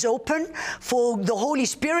eyes open, for the Holy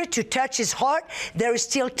Spirit to touch his heart. There is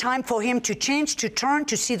still time for him to change, to turn,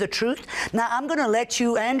 to see the truth. Now, I'm going to let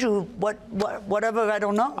you, Andrew, whatever, I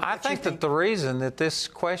don't know. I think that the reason that this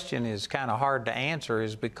question is kind of hard to answer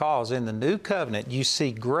is because in the New Covenant, you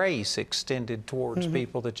see grace extended towards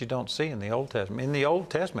people that you don't see in the Old Testament. In the Old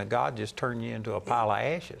Testament, God just turned you into a pile of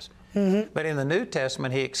ashes. But in the New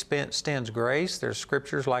Testament, He extends grace. There's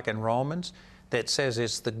scriptures like in Romans that says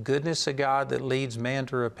it's the goodness of God that leads man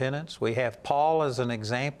to repentance. We have Paul as an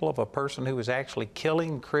example of a person who was actually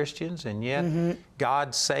killing Christians, and yet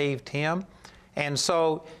God saved him. And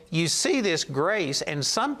so you see this grace, and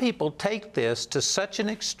some people take this to such an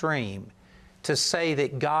extreme to say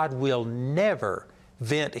that God will never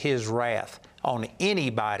vent His wrath on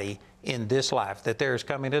anybody in this life, that there is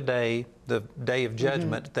coming a day, the day of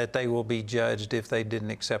judgment, that they will be judged if they didn't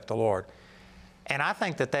accept the Lord. And I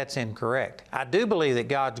think that that's incorrect. I do believe that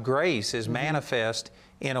God's grace is manifest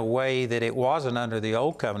in a way that it wasn't under the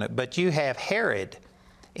Old Covenant. But you have Herod,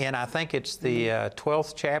 and I think it's the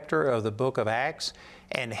 12th chapter of the book of Acts,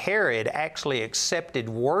 and Herod actually accepted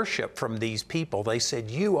worship from these people. They said,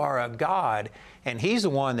 "You are a god," and he's the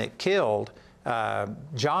one that killed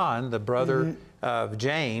John, the brother of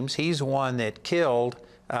James. He's the one that killed...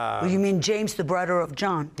 you mean James, the brother of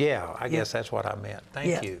John? Yeah, I guess that's what I meant.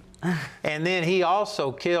 Thank you. And then he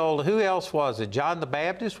also killed, who else was it? John the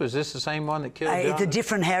Baptist? Was this the same one that killed John? It's a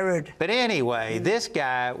different Herod. But anyway, this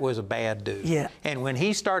guy was a bad dude. Yeah. And when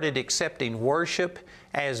he started accepting worship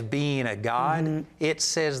as being a god, it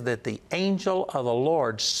says that the angel of the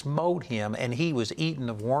Lord smote him and he was eaten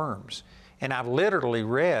of worms. And I've literally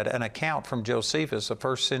read an account from Josephus, a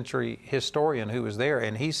first century historian who was there,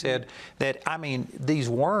 and he said that, these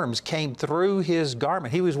worms came through his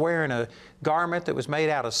garment. He was wearing a garment that was made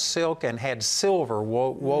out of silk and had silver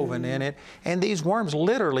woven in it, and these worms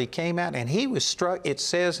literally came out, and he was struck, it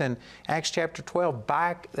says in Acts chapter 12,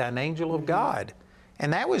 by an angel of God.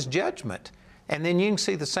 And that was judgment. And then you can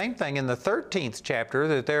see the same thing in the 13th chapter,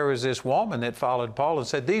 that there was this woman that followed Paul and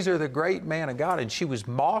said, "These are the great men of God," and she was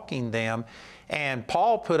mocking them. And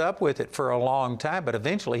Paul put up with it for a long time, but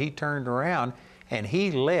eventually he turned around and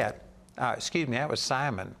he let, that was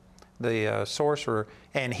Simon, the sorcerer,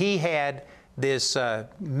 and he had this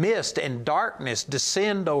mist and darkness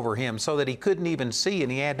descend over him so that he couldn't even see,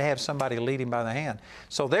 and he had to have somebody lead him by the hand.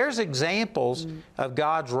 So there's examples of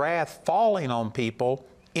God's wrath falling on people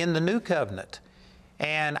in the New Covenant.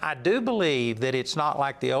 And I do believe that it's not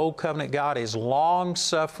like the Old Covenant. God is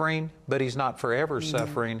long-suffering, but He's not forever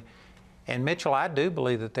suffering. And Mitchell, I do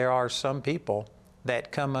believe that there are some people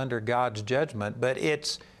that come under God's judgment, but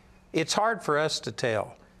it's hard for us to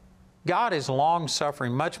tell. God is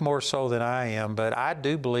long-suffering, much more so than I am, but I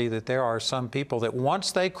do believe that there are some people that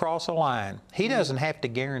once they cross a line, He doesn't have to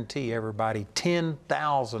guarantee everybody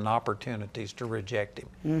 10,000 opportunities to reject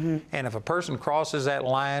Him. And if a person crosses that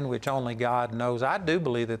line, which only God knows, I do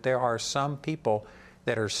believe that there are some people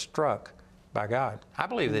that are struck by God. I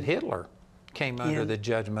believe that Hitler came under the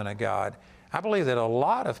judgment of God. I believe that a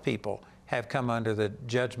lot of people have come under the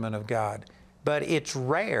judgment of God. But it's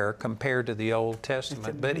rare compared to the Old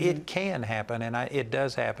Testament. But it can happen, and it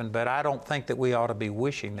does happen. But I don't think that we ought to be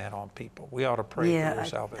wishing that on people. We ought to pray for their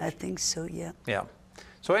salvation. I think so, yeah. Yeah.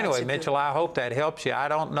 So anyway, Mitchell, I hope that helps you. I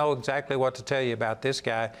don't know exactly what to tell you about this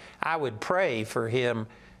guy. I would pray for him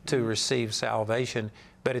to receive salvation.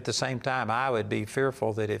 But at the same time, I would be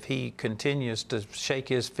fearful that if he continues to shake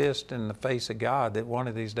his fist in the face of God, that one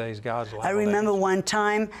of these days God's liable. I remember one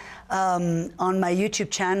time on my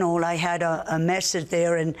YouTube channel, I had a message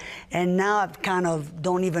there, and now I've kind of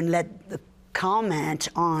don't even let the comment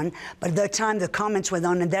on, but at the time the comments went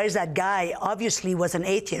on, and there's that guy, obviously was an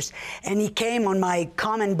atheist, and he came on my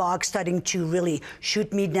comment box starting to really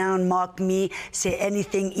shoot me down, mock me, say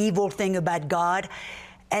anything evil thing about God.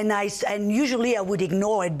 And usually I would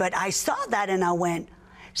ignore it, but I saw that and I went,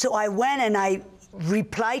 So I went and I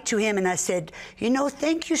replied to him and I said,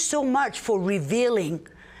 thank you so much for revealing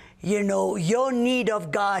your need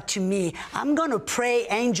of God to me. I'm going to pray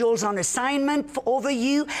angels on assignment over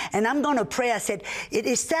you, and I'm going to pray. I said, it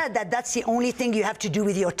is said that that's the only thing you have to do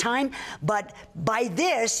with your time, but by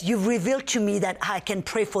this, you've revealed to me that I can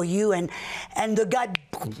pray for you, and the God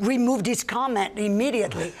removed his comment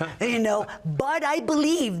immediately, But I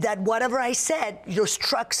believe that whatever I said, you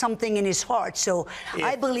struck something in his heart, so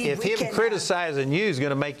I believe if him criticizing you is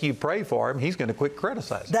going to make you pray for him, he's going to quit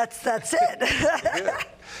criticizing. That's it.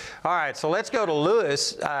 All right, so let's go to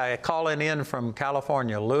Lewis, calling in from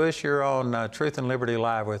California. Lewis, you're on Truth and Liberty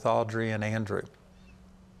Live with Audrey and Andrew.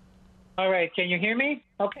 All right, can you hear me?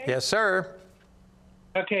 Okay. Yes, sir.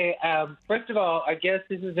 Okay, first of all, I guess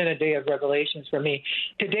this has been a day of revelations for me.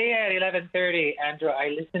 Today at 11:30, Andrew, I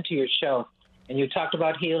listened to your show, and you talked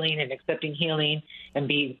about healing and accepting healing and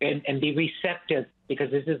be receptive,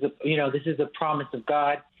 because this is the promise of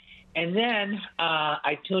God. And then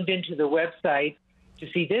I tuned into the website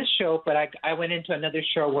to see this show, but I went into another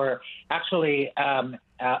show where actually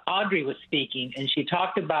Audrey was speaking, and she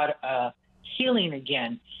talked about healing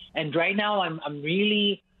again. And right now I'm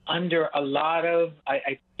really under a lot of,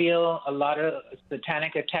 I feel a lot of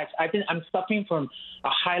satanic attacks. I'm suffering from a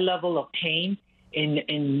high level of pain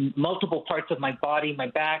in multiple parts of my body, my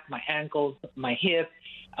back, my ankles, my hip,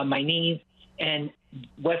 my knees, and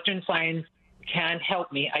Western science can't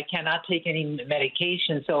help me. I cannot take any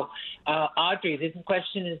medication. So, Audrey, this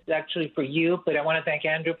question is actually for you, but I want to thank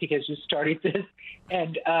Andrew because you started this.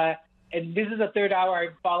 And this is the third hour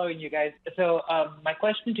I'm following you guys. So my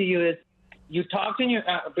question to you is, you talked in your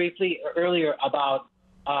briefly earlier about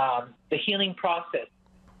the healing process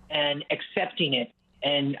and accepting it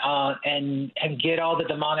and get all the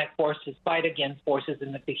demonic forces, fight against forces,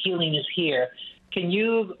 and that the healing is here. Can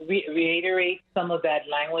you reiterate some of that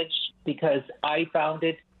language? Because I found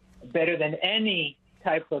it better than any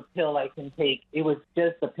type of pill I can take. It was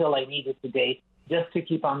just the pill I needed today, just to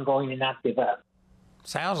keep on going and not give up.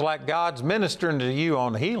 Sounds like God's ministering to you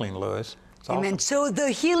on healing, Lewis. Amen. So the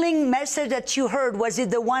healing message that you heard, was it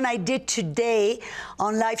the one I did today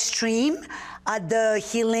on live stream at the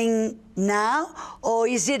Healing Now, or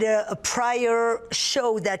is it a prior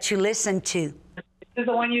show that you listened to? This is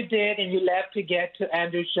the one you did, and you left to get to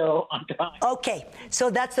Andrew's show on time. Okay, so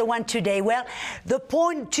that's the one today. Well, the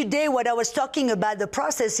point today, what I was talking about, the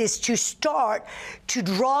process is to start to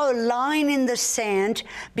draw a line in the sand,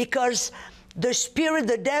 because the spirit,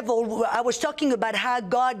 the devil, I was talking about how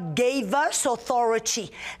God gave us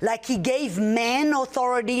authority, like he gave man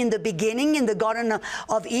authority in the beginning in the Garden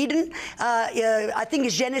of Eden. I think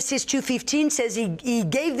it's Genesis 2:15 says he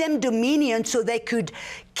gave them dominion so they could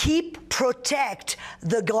protect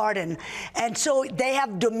the garden. And so they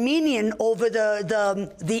have dominion over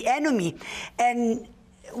the enemy. And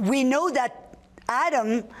we know that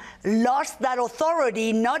Adam lost that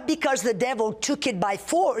authority, not because the devil took it by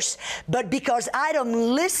force, but because Adam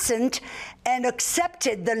listened and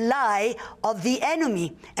accepted the lie of the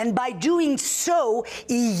enemy. And by doing so,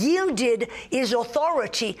 he yielded his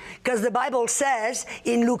authority, because the Bible says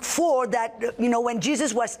in Luke 4 that, when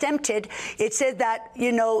Jesus was tempted, it said that,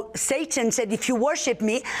 Satan said, if you worship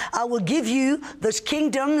me, I will give you this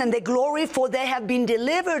kingdom and the glory, for they have been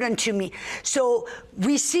delivered unto me. So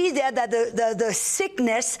we see there that the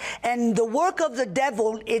sickness and the work of the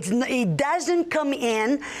devil, it doesn't come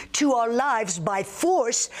in to our lives by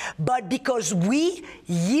force, but because we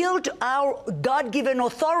yield our God-given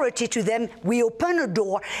authority to them, we open a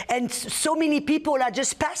door. And so many people are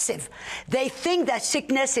just passive. They think that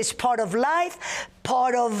sickness is part of life,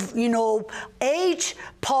 part of, age,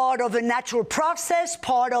 part of a natural process,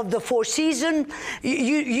 part of the four season.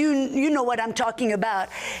 You know what I'm talking about.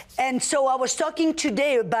 And so I was talking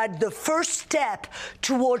today about the first step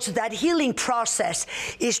towards that healing process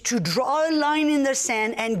is to draw a line in the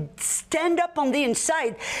sand and stand up on the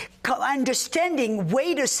inside, understanding,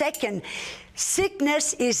 wait a second,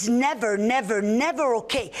 sickness is never, never, never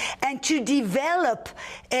okay. And to develop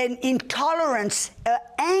an intolerance,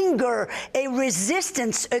 anger, a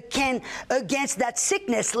resistance against that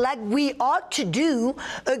sickness, like we ought to do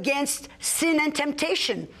against sin and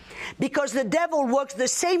temptation. Because the devil works the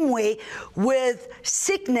same way with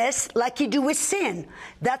sickness like he do with sin.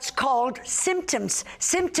 That's called symptoms.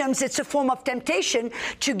 Symptoms, it's a form of temptation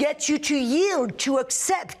to get you to yield, to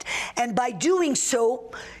accept. And by doing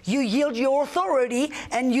so, you yield your authority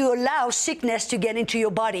and you allow sickness to get into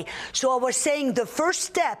your body. So I was saying the first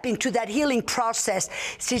step into that healing process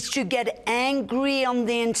is to get angry on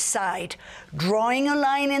the inside, drawing a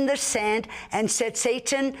line in the sand and said,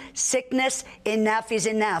 Satan, sickness, enough is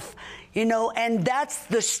enough. you know, and that's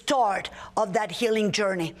the start of that healing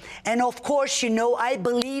journey. And of course, you know, I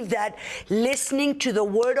believe that listening to the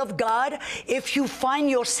Word of God, if you find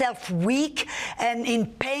yourself weak and in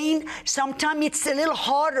pain, sometimes it's a little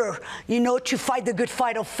harder, you know, to fight the good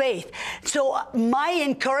fight of faith. So my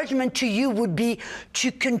encouragement to you would be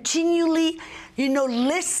to continually, you know,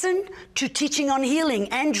 listen to teaching on healing.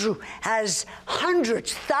 Andrew has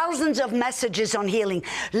hundreds, thousands of messages on healing.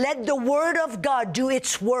 Let the Word of God do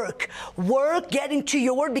its work. Get into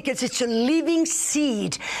your Word, because it's a living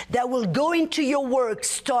seed that will go into your work,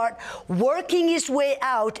 start working its way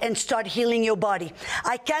out, and start healing your body.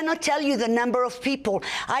 I cannot tell you the number of people.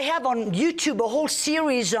 I have on YouTube a whole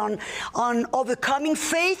series on overcoming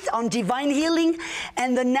faith, on divine healing,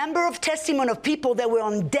 and the number of testimony of people that were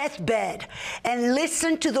on deathbed and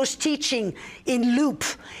listen to those teaching in loop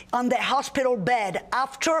on their hospital bed.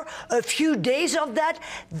 After a few days of that,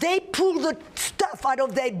 they pulled the stuff out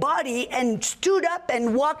of their body and stood up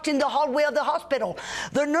and walked in the hallway of the hospital.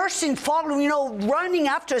 The nursing followed, you know, running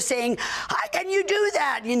after, saying, "How can you do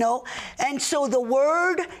that?" You know. And so the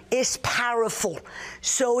Word is powerful.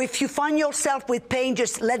 So if you find yourself with pain,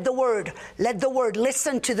 just let the Word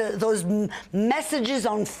listen to those messages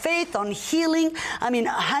on faith, on healing. I mean,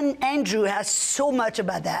 Andrew has so much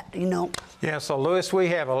about that, you know. Yeah, so Lois,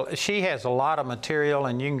 she has a lot of material,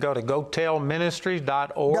 and you can go to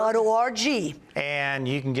gotellministries.org. And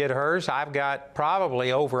you can get hers. I've got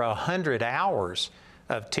probably over 100 hours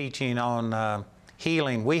of teaching on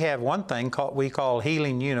healing. We have one thing we call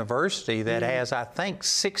Healing University that has, I think,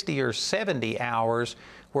 60 or 70 hours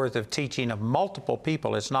worth of teaching of multiple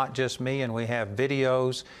people. It's not just me, and we have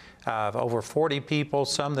videos of over 40 people,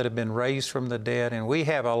 some that have been raised from the dead, and we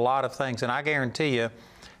have a lot of things. And I guarantee you,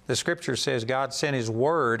 the Scripture says God sent His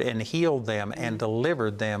Word and healed them and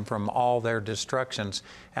delivered them from all their destructions,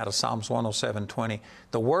 out of Psalms 107:20.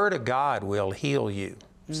 The Word of God will heal you.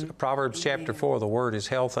 Proverbs chapter 4, the Word is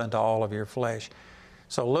health unto all of your flesh.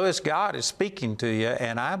 So, Louis, God is speaking to you,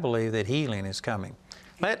 and I believe that healing is coming.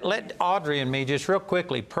 Let Audrey and me just real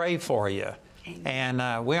quickly pray for you.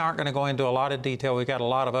 And we aren't going to go into a lot of detail. We've got a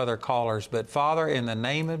lot of other callers. But, Father, in the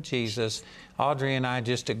name of Jesus, Audrey and I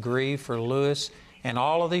just agree for Louis and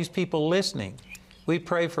all of these people listening. We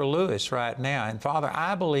pray for Louis right now. And, Father,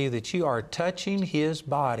 I believe that you are touching his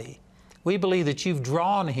body. We believe that you've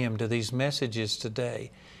drawn him to these messages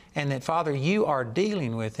today, and that, Father, you are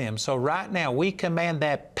dealing with him. So right now, we command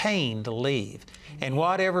that pain to leave. And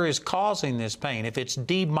whatever is causing this pain, if it's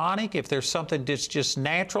demonic, if there's something that's just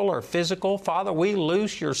natural or physical, Father, we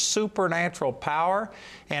loose your supernatural power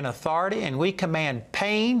and authority, and we command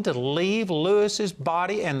pain to leave Louis's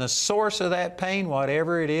body, and the source of that pain,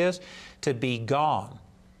 whatever it is, to be gone.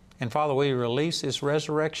 And Father, we release this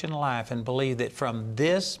resurrection life and believe that from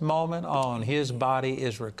this moment on, his body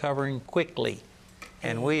is recovering quickly.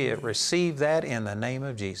 And we receive that in the name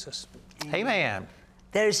of Jesus. Amen.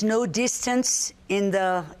 There's no distance in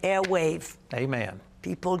the airwave. Amen.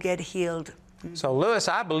 People get healed. So, Louis,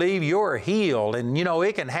 I believe you're healed. And, you know,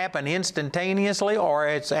 it can happen instantaneously, or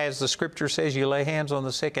it's, as the Scripture says, you lay hands on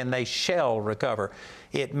the sick and they shall recover.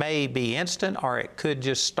 It may be instant, or it could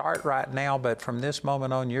just start right now. But from this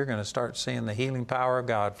moment on, you're going to start seeing the healing power of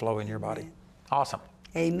God flow in your body. Awesome.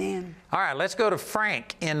 Amen. All right, let's go to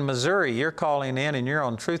Frank in Missouri. You're calling in, and you're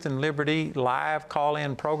on Truth and Liberty live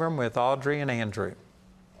call-in program with Audrey and Andrew.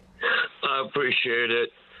 I appreciate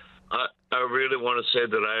it. I really want to say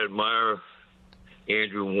that I admire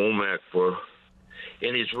Andrew Wommack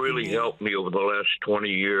and he's really helped me over the last 20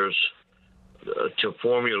 years to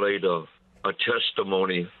formulate a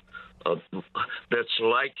testimony that's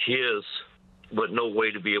like his, but no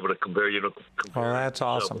way to be able to compare. Oh, that's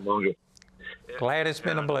awesome. Glad it's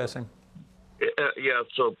been a blessing. Yeah,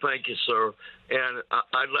 so thank you, sir. And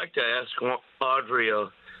I'd like to ask Audrey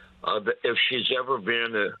if she's ever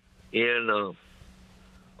been in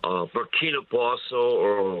Burkina Faso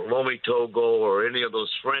or Lomé Togo or any of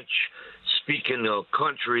those French-speaking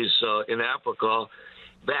countries in Africa,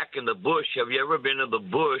 back in the bush. Have you ever been in the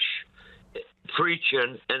bush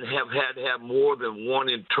preaching and have had to have more than one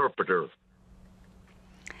interpreter?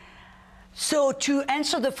 So to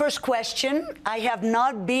answer the first question, I have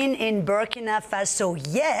not been in Burkina Faso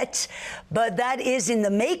yet, but that is in the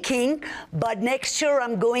making. But next year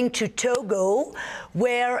I'm going to Togo,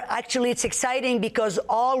 where actually it's exciting because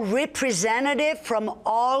all representatives from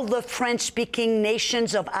all the French-speaking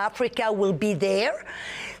nations of Africa will be there.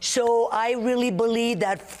 So I really believe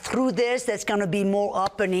that through this, there's going to be more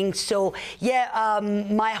openings. So yeah,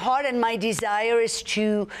 my heart and my desire is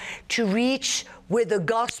to reach with the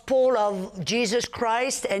gospel of Jesus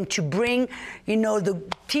Christ and to bring, the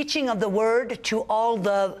teaching of the word to all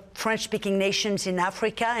the French-speaking nations in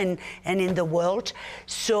Africa and in the world.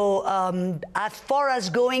 So as far as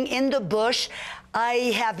going in the bush,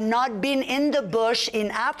 I have not been in the bush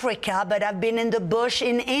in Africa, but I've been in the bush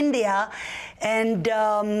in India and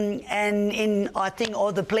in, I think,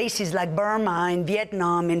 all the places like Burma and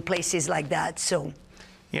Vietnam and places like that. So.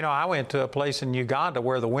 I went to a place in Uganda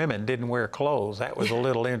where the women didn't wear clothes. That was a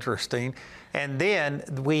little interesting. And then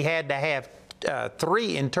we had to have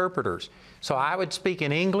 3 interpreters. So I would speak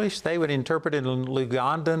in English, they would interpret in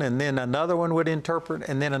Ugandan, and then another one would interpret,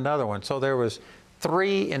 and then another one. So there was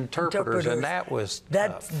 3 interpreters, and that was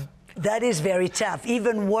tough. That is very tough.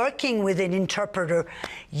 Even working with an interpreter,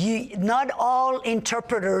 not all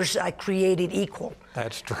interpreters are created equal.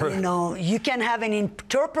 That's true. You can have an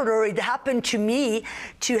interpreter. It happened to me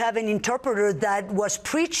to have an interpreter that was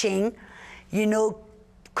preaching,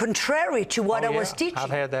 contrary to what I was teaching. I've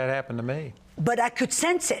had that happen to me. But I could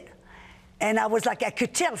sense it. And I was like, I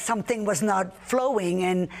could tell something was not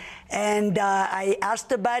flowing. And I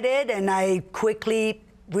asked about it, and I quickly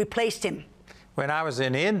replaced him. When I was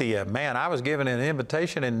in India, man, I was given an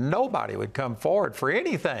invitation and nobody would come forward for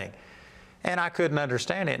anything. And I couldn't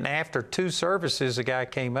understand it. And after 2 services, a guy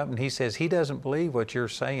came up and he says, he doesn't believe what you're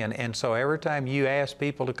saying. And so every time you ask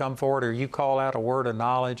people to come forward or you call out a word of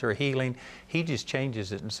knowledge or healing, he just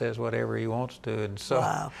changes it and says whatever he wants to. And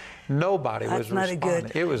so nobody was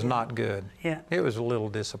responding. It was not good. Yeah. It was a little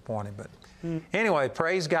disappointing. But anyway,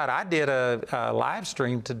 praise God. I did a live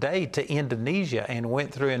stream today to Indonesia and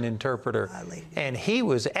went through an interpreter. And he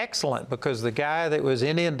was excellent because the guy that was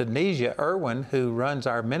in Indonesia, Erwin, who runs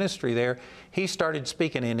our ministry there, he started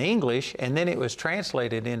speaking in English and then it was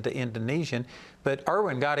translated into Indonesian. But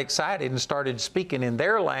Erwin got excited and started speaking in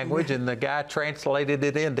their language, and the guy translated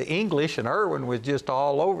it into English, and Erwin was just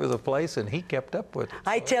all over the place, and he kept up with it.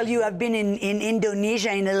 I tell you, I've been in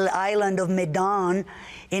Indonesia, in the little island of Medan,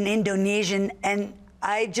 in Indonesian, and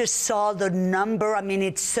I just saw the number. I mean,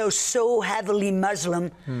 it's so heavily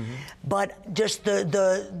Muslim, but just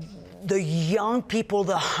the young people,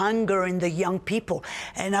 the hunger in the young people.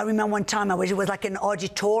 And I remember one time it was like an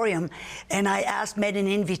auditorium, and I made an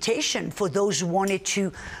invitation for those who wanted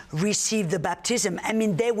to receive the baptism. I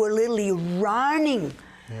mean, they were literally running.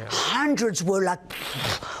 Yeah. Hundreds were like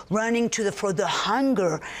running for the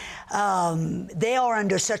hunger. They are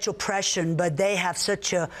under such oppression, but they have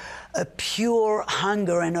such a pure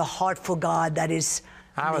hunger and a heart for God that is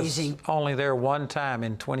amazing. I was only there one time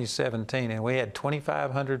in 2017, and we had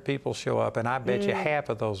 2,500 people show up, and I bet you half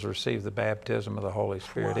of those received the baptism of the Holy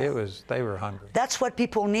Spirit. Wow. They were hungry. That's what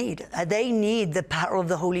people need. They need the power of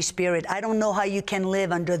the Holy Spirit. I don't know how you can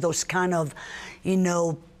live under those kind of,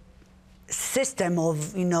 system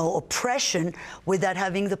of, oppression without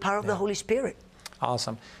having the power of the Holy Spirit.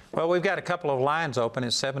 Awesome. Well, we've got a couple of lines open.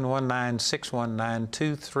 It's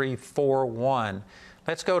 719-619-2341.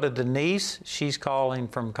 Let's go to Denise. She's calling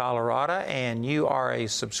from Colorado, and you are a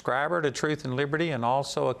subscriber to Truth and Liberty and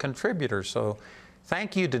also a contributor. So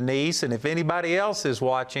thank you, Denise. And if anybody else is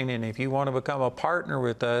watching, and if you want to become a partner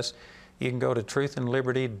with us, you can go to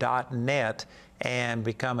truthandliberty.net and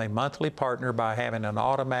become a monthly partner by having an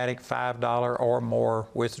automatic $5 or more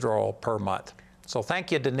withdrawal per month. So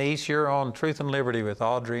thank you, Denise. You're on Truth and Liberty with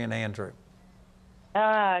Audrey and Andrew.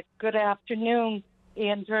 Good afternoon,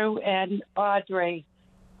 Andrew and Audrey.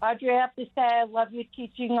 Audrey, I have to say I love your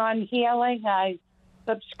teaching on healing. I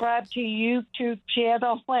subscribe to your YouTube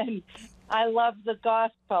channel, and I love the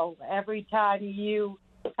gospel. Every time you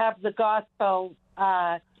have the gospel,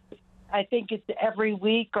 I think it's every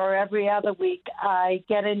week or every other week, I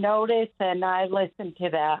get a notice and I listen to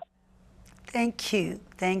that. Thank you.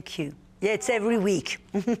 Thank you. Yeah, it's every week.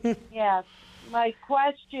 Yes. My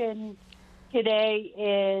question today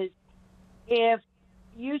is, if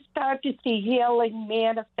you start to see healing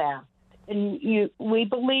manifest, and we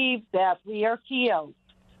believe that we are healed,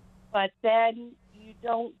 but then you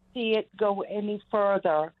don't see it go any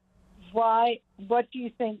further, what do you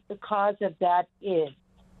think the cause of that is?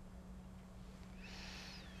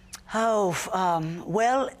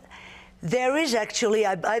 Well, there is actually,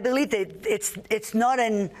 I believe that it's not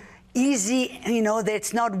an easy, that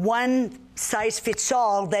it's not one size fits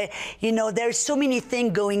all. That, there's so many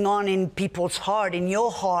things going on in people's heart, in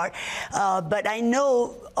your heart. But I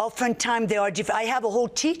know oftentimes I have a whole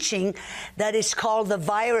teaching that is called the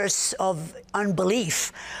virus of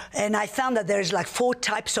unbelief. And I found that there's like 4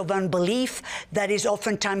 types of unbelief that is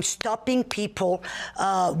oftentimes stopping people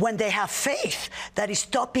when they have faith, that is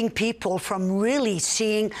stopping people from really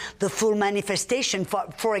seeing the full manifestation.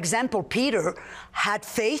 For example, Peter had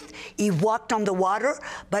faith, he walked on the water,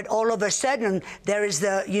 but all of a sudden there is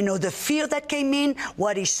the fear that came in,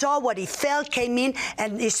 what he saw, what he felt came in,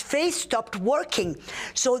 and his faith stopped working.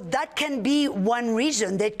 So that can be one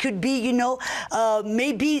reason. That could be,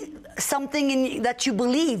 maybe something that you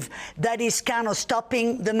believe that is kind of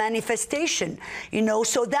stopping the manifestation,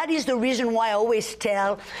 So that is the reason why I always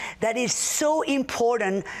tell that it's so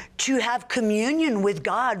important to have communion with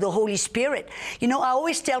God, the Holy Spirit. I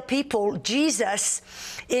always tell people, Jesus,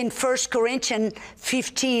 in 1 Corinthians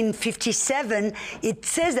 15:57, it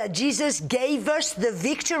says that Jesus gave us the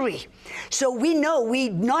victory. So we know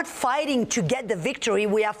we're not fighting to get the victory.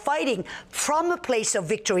 We are fighting from a place of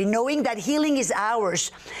victory, knowing that healing is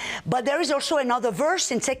ours. But there is also another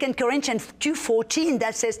verse in 2 Corinthians 2:14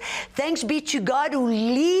 that says, thanks be to God who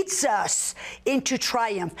leads us into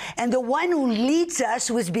triumph. And the one who leads us,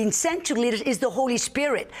 who has been sent to lead us, is the Holy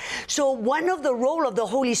Spirit. So one of the role of the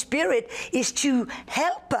Holy Spirit is to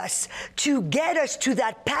help us, to get us to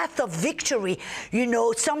that path of victory.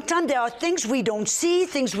 Sometimes there are things we don't see,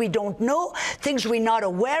 things we don't know, things we're not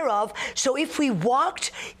aware of. So if we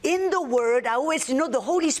walked in the Word, I always the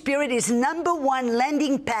Holy Spirit is number one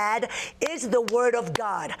landing pad is the Word of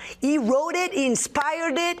God. He wrote it, He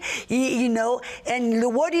inspired it, and the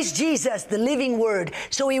Word is Jesus, the living Word.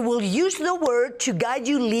 So He will use the Word to guide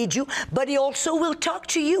you, lead you, but He also will talk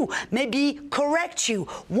to you, maybe correct you,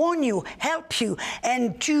 warn you, help you,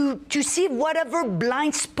 and to see whatever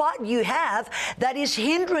blind spot you have that is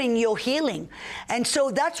hindering your healing. And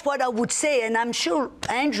so that's what I would say, and I'm sure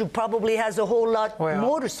Andrew probably has a whole lot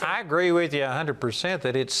more to say. I agree with you 100%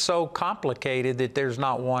 that it's so complicated that there's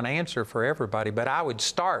not one answer for everybody, but I would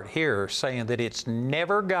start here saying that it's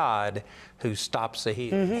never God who stops the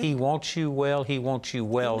healing. Mm-hmm. He wants you well. He wants you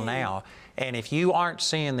well now. And if you aren't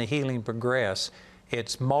seeing the healing progress,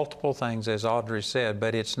 it's multiple things, as Audrey said,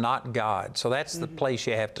 but it's not God. So that's the place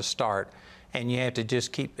you have to start, and you have to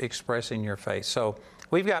just keep expressing your faith. So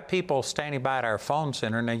we've got people standing by at our phone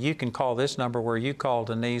center. Now, you can call this number where you call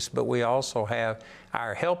Denise, but we also have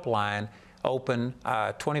our helpline open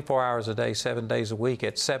 24 hours a day, 7 days a week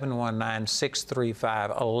at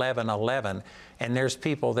 719-635-1111. And there's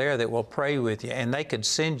people there that will pray with you, and they could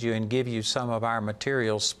send you and give you some of our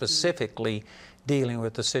materials specifically dealing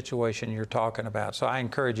with the situation you're talking about. So I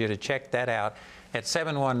encourage you to check that out at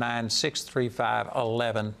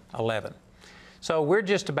 719-635-1111. So we're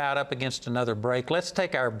just about up against another break. Let's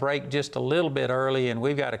take our break just a little bit early, and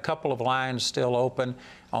we've got a couple of lines still open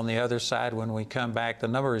on the other side when we come back. The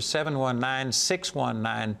number is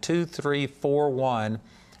 719-619-2341,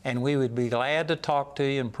 and we would be glad to talk to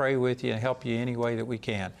you and pray with you and help you any way that we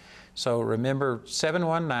can. So remember,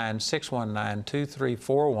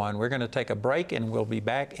 719-619-2341. We're going to take a break, and we'll be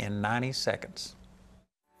back in 90 seconds.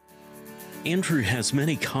 Andrew has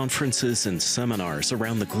many conferences and seminars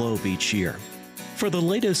around the globe each year. For the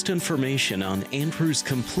latest information on Andrew's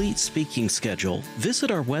complete speaking schedule,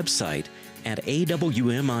 visit our website at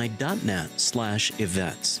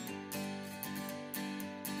awmi.net/events.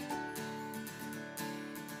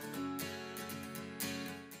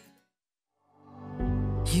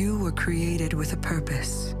 You were created with a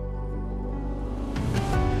purpose,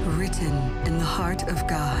 written in the heart of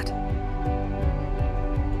God.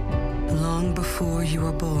 Long before you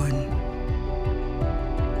were born,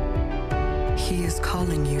 He is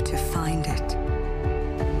calling you to find it.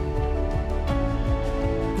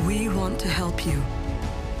 We want to help you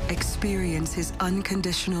experience His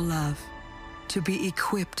unconditional love, to be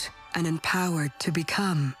equipped and empowered to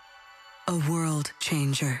become a world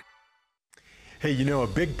changer. Hey, a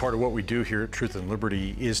big part of what we do here at Truth and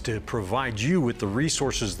Liberty is to provide you with the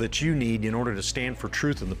resources that you need in order to stand for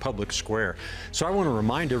truth in the public square. So I want to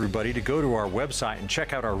remind everybody to go to our website and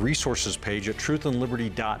check out our resources page at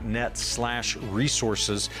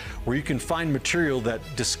truthandliberty.net/resources, where you can find material that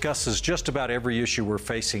discusses just about every issue we're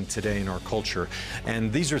facing today in our culture.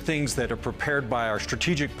 And these are things that are prepared by our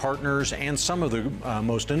strategic partners and some of the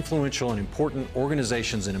most influential and important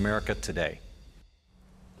organizations in America today.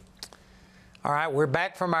 All right, we're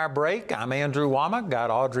back from our break. I'm Andrew Wommack,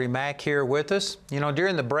 got Audrey Mack here with us. You know,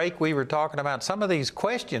 during the break, we were talking about some of these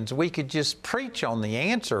questions. We could just preach on the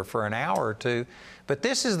answer for an hour or two, but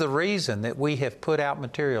this is the reason that we have put out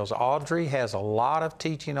materials. Audrey has a lot of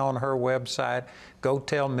teaching on her website,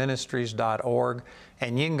 gotellministries.org,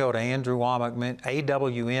 and you can go to AWMI.net,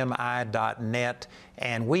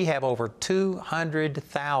 and we have over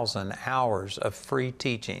 200,000 hours of free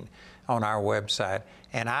teaching on our website.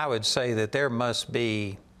 And I would say that there must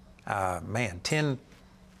be,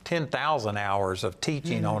 10,000 hours of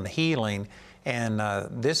teaching on healing. And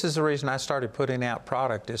this is the reason I started putting out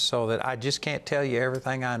product, is so that I just can't tell you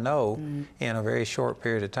everything I know in a very short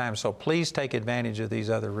period of time. So please take advantage of these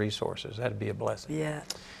other resources. That'd be a blessing. Yeah.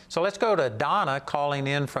 So let's go to Donna calling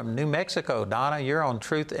in from New Mexico. Donna, you're on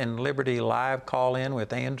Truth and Liberty Live call-in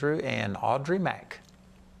with Andrew and Audrey Mack.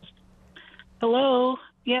 Hello.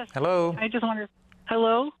 Yes. Hello. I just wanted.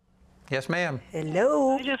 Hello. Yes, ma'am.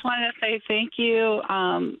 Hello. I just wanted to say thank you,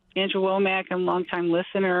 Andrew Wommack. I'm a longtime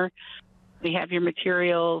listener. We have your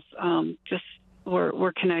materials.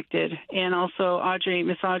 We're connected, and also Audrey,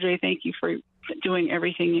 Miss Audrey. Thank you for doing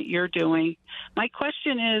everything that you're doing. My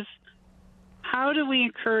question is, how do we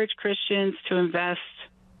encourage Christians to invest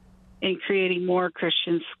in creating more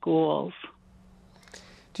Christian schools?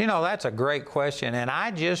 Do you know, that's a great question, and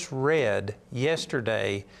I just read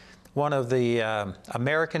yesterday one of the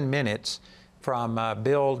American Minutes from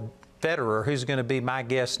Bill Federer, who's going to be my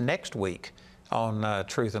guest next week on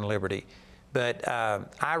Truth and Liberty. But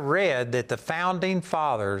I read that the Founding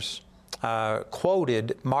Fathers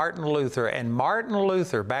quoted Martin Luther, and Martin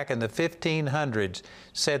Luther back in the 1500s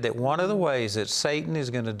said that one of the ways that Satan is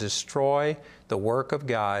going to destroy the work of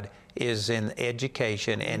God is in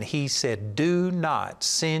education, and he said, do not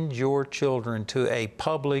send your children to a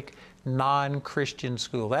public non-Christian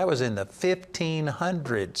school. That was in the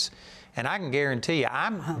 1500s. And I can guarantee you,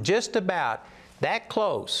 I'm just about that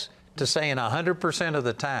close to saying 100% of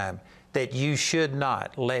the time that you should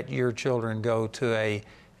not let your children go to a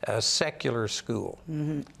secular school.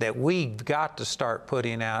 That we've got to start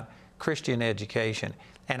putting out Christian education.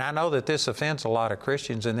 And I know that this offends a lot of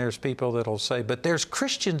Christians, and there's people that'll say, but there's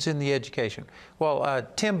Christians in the education. Well,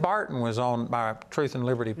 Tim Barton was on my Truth and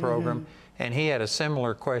Liberty program, and he had a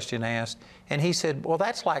similar question asked, and he said, well,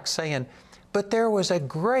 that's like saying, but there was a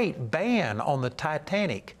great ban on the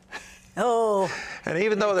Titanic. Oh. And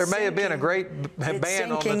even though there may have been a great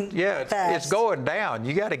ban on the, it's going down.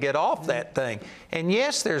 You got to get off that thing. And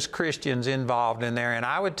yes, there's Christians involved in there, and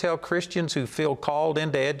I would tell Christians who feel called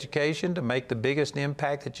into education to make the biggest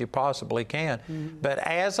impact that you possibly can. But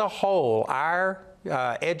as a whole, our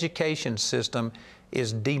education system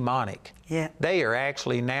is demonic. Yeah. They are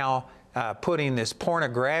actually now putting this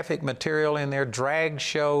pornographic material in there, drag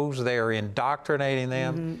shows, they're indoctrinating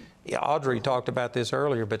them. Audrey talked about this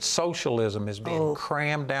earlier, but socialism is being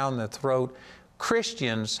crammed down the throat.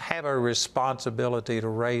 Christians have a responsibility to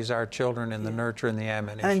raise our children in the nurture and the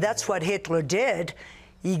admonition. And that's what Hitler did.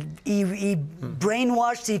 He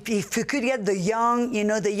brainwashed. If he could get the young,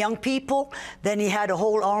 the young people, then he had a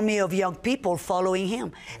whole army of young people following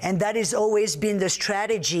him. And that has always been the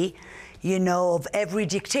strategy, of every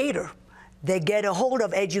dictator. They get a hold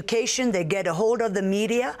of education, they get a hold of the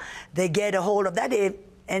media, they get a hold of that.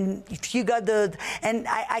 And if you got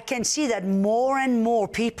I can see that more and more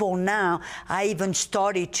people now are even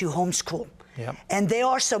started to homeschool. Yep. And there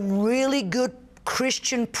are some really good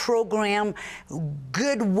Christian program,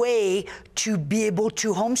 good way to be able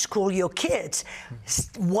to homeschool your kids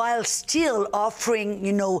while still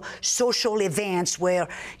offering, social events where,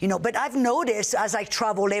 but I've noticed as I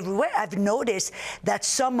travel everywhere, I've noticed that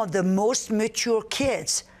some of the most mature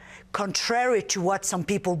kids, contrary to what some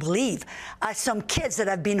people believe, are some kids that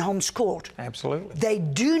have been homeschooled. Absolutely. They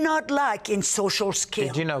do not lack in social skill.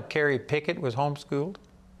 Did you know Carrie Pickett was homeschooled?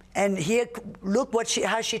 And here, look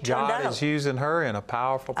how she turned out. God is using her in a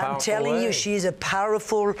powerful way. I'm telling you, she's a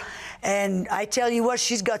powerful, and I tell you what,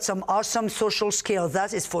 she's got some awesome social skills,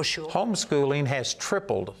 that is for sure. Homeschooling has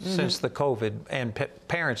tripled since the COVID, and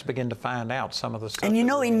parents begin to find out some of the stuff. And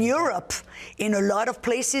in Europe, in a lot of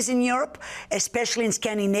places in Europe, especially in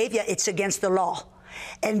Scandinavia, it's against the law.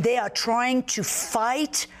 And they are trying to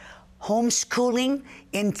fight homeschooling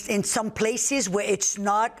in some places where it's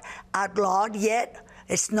not outlawed yet.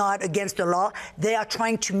 It's not against the law. They are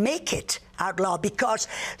trying to make it outlaw because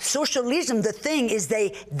socialism, the thing is they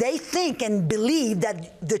think and believe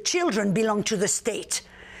that the children belong to the state.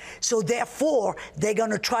 So therefore, they're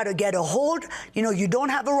going to try to get a hold. You don't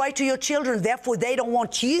have a right to your children. Therefore, they don't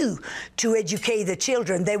want you to educate the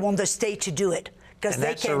children. They want the state to do it. because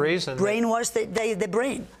they can brainwash the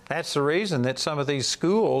brain. That's the reason that some of these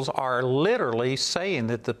schools are literally saying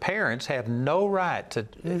that the parents have no right to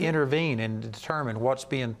intervene and determine what's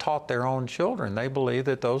being taught their own children. They believe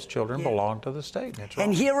that those children belong to the state. That's wrong.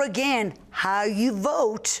 And here again, how you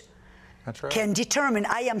vote can determine.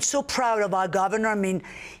 I am so proud of our governor. I mean,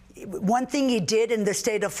 one thing he did in the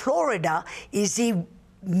state of Florida is he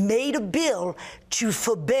made a bill to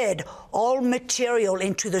forbid all material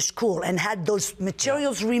into the school and had those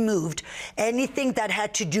materials removed. Anything that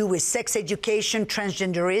had to do with sex education,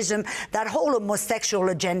 transgenderism, that whole homosexual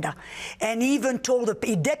agenda. And even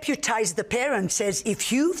he deputized the parents, says,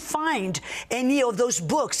 if you find any of those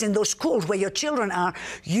books in those schools where your children are,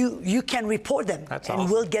 you can report them. That's and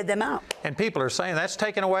awesome. We'll get them out. And people are saying that's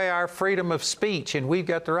taking away our freedom of speech and we've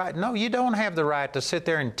got the right. No, you don't have the right to sit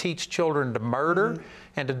there and teach children to murder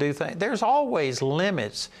and to do things. There's always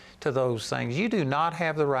limits to those things. You do not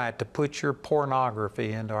have the right to put your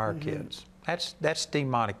pornography into our kids. That's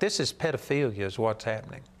demonic. This is pedophilia is what's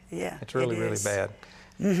happening. Yeah, it's really, really bad.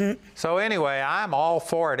 So anyway, I'm all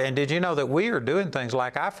for it. And did you know that we are doing things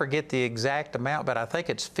like, I forget the exact amount, but I think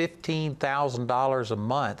it's $15,000 a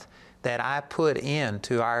month that I put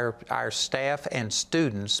into our staff and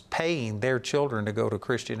students paying their children to go to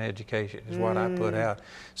Christian education is what I put out.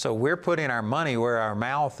 So we're putting our money where our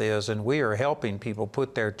mouth is, and we are helping people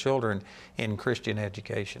put their children in Christian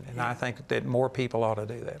education. And I think that more people ought to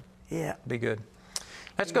do that. Yeah. Be good.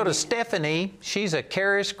 Let's go to Stephanie. She's a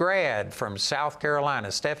Charis grad from South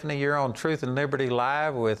Carolina. Stephanie, you're on Truth and Liberty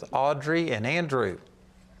Live with Audrey and Andrew.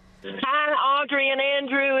 Hi, Audrey and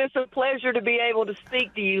Andrew. It's a pleasure to be able to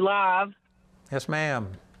speak to you live. Yes, ma'am.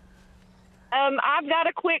 I've got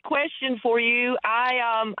a quick question for you.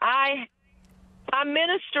 I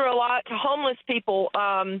minister a lot to homeless people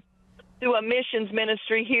through a missions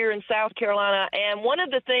ministry here in South Carolina, and one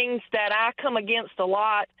of the things that I come against a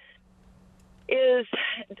lot is,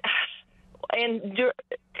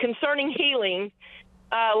 concerning healing,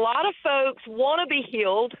 a lot of folks want to be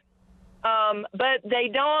healed, but they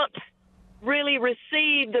don't really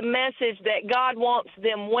receive the message that God wants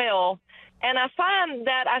them well. And I find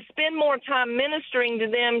that I spend more time ministering to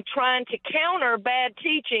them, trying to counter bad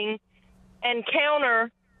teaching and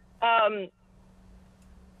counter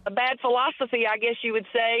a bad philosophy, I guess you would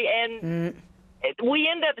say. And we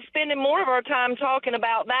end up spending more of our time talking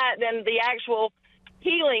about that than the actual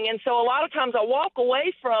healing. And so a lot of times I walk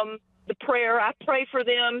away from the prayer. I pray for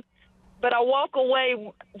them, but I walk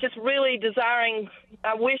away just really desiring,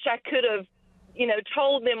 I wish I could have,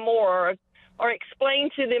 told them more or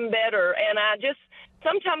explained to them better. And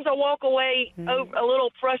sometimes I walk away a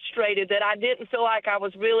little frustrated that I didn't feel like I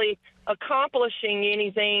was really accomplishing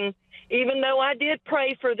anything, even though I did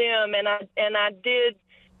pray for them and I did,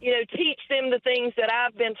 teach them the things that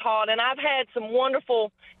I've been taught. And I've had some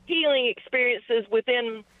wonderful healing experiences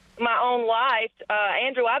within my own life.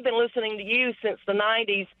 Andrew, I've been listening to you since the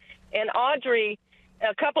 90s. And Audrey,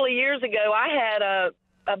 a couple of years ago, I had a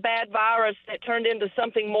bad virus that turned into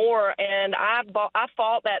something more, and I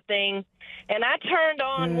fought that thing. And I turned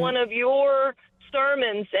on one of your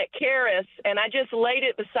sermons at Charis, and I just laid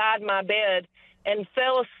it beside my bed and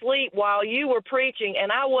fell asleep while you were preaching, and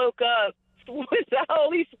I woke up with the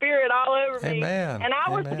Holy Spirit all over me. Amen. And I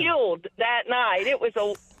was healed that night. It was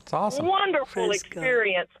a wonderful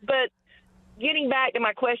experience. But getting back to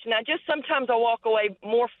my question, sometimes I walk away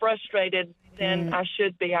more frustrated than I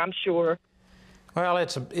should be, I'm sure. Well,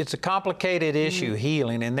 it's a complicated issue,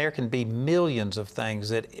 healing, and there can be millions of things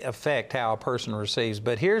that affect how a person receives.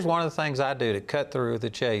 But here's one of the things I do to cut through the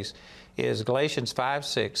chase is Galatians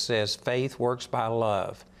 5:6 says, faith works by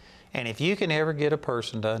love. And if you can ever get a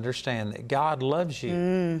person to understand that God loves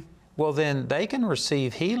you, well, then they can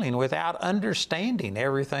receive healing without understanding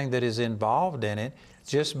everything that is involved in it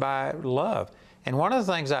just by love. And one of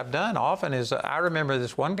the things I've done often is I remember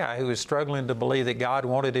this one guy who was struggling to believe that God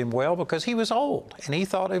wanted him well because he was old and he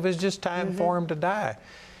thought it was just time for him to die.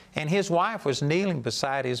 And his wife was kneeling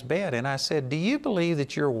beside his bed. And I said, do you believe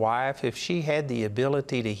that your wife, if she had the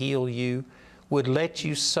ability to heal you, would let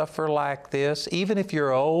you suffer like this? Even if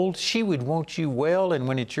you're old, she would want you well, and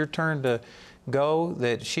when it's your turn to go,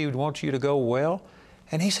 that she would want you to go well?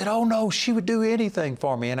 And he said, oh no, she would do anything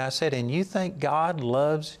for me. And I said, and you think God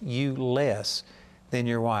loves you less than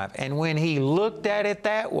your wife? And when he looked at it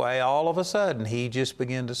that way, all of a sudden, he just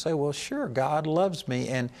began to say, well, sure, God loves me,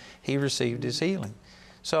 and he received his healing.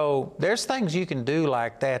 So there's things you can do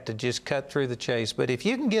like that to just cut through the chase. But if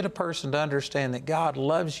you can get a person to understand that God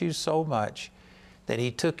loves you so much that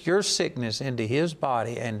he took your sickness into his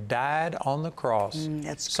body and died on the cross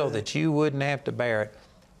so that you wouldn't have to bear it,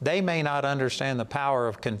 they may not understand the power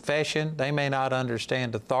of confession. They may not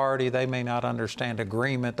understand authority. They may not understand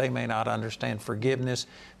agreement. They may not understand forgiveness.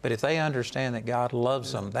 But if they understand that God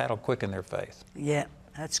loves them, that'll quicken their faith. Yeah,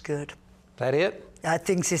 that's good. That it? I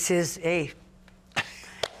think this is,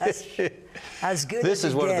 that's as good This as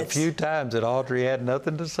is it one of the gets. few times that Audrey had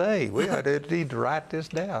nothing to say. We need to write this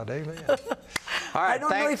down. Amen. All right, I don't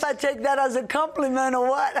know if I take that as a compliment or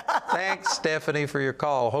what. Thanks, Stephanie, for your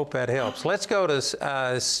call. Hope that helps. Let's go to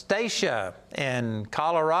Stacia in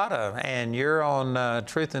Colorado, and you're on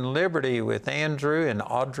Truth and Liberty with Andrew and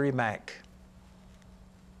Audrey Mack.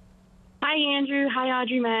 Hi, Andrew. Hi,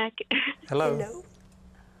 Audrey Mack. Hello. Hello.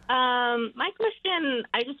 My question,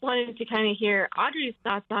 I just wanted to kind of hear Audrey's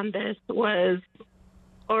thoughts on this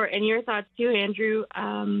and your thoughts too, Andrew.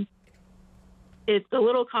 It's a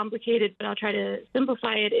little complicated, but I'll try to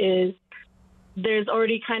simplify it, is there's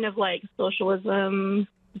already kind of like socialism,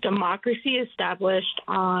 democracy established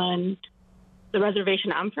on the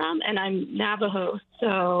reservation I'm from, and I'm Navajo.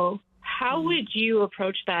 So how would you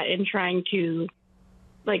approach that in trying to,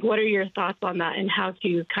 like, what are your thoughts on that and how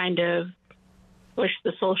to kind of push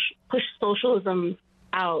socialism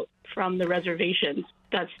out from the reservations?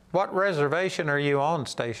 What reservation are you on,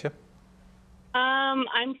 Stacia?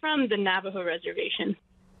 I'm from the Navajo reservation.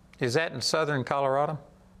 Is that in southern Colorado?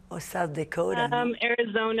 Or South Dakota?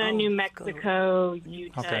 Arizona, New Mexico,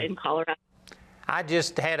 Utah, Okay. and Colorado. I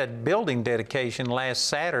just had a building dedication last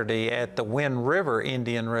Saturday at the Wind River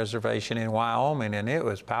Indian Reservation in Wyoming, and it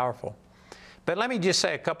was powerful. But let me just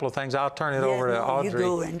say a couple of things. I'll turn it over to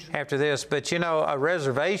Audrey after this. But you know, a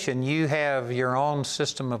reservation, you have your own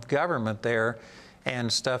system of government there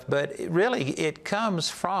and stuff. But really, it comes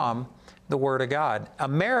from the Word of God.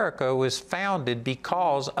 America was founded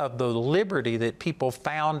because of the liberty that people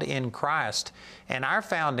found in Christ. And our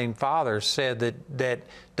founding fathers said that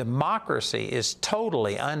democracy is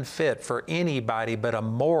totally unfit for anybody but a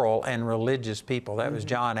moral and religious people. That was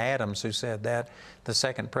John Adams who said that, the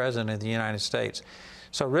second president of the United States.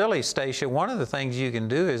 So really, Stacia, one of the things you can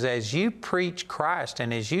do is as you preach Christ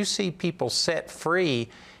and as you see people set free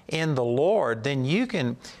in the Lord, then you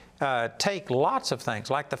can take lots of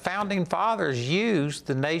things. Like the founding fathers used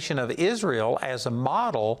the nation of Israel as a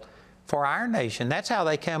model for our nation. That's how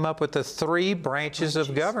they came up with the 3 branches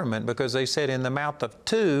of government, because they said in the mouth of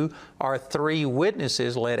 2 or 3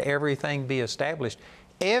 witnesses, let everything be established.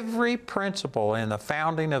 Every principle in the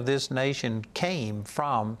founding of this nation came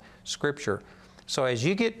from Scripture. So as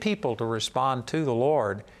you get people to respond to the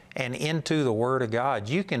Lord and into the Word of God,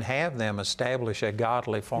 you can have them establish a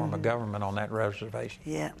godly form of government on that reservation.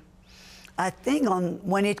 Yeah. I think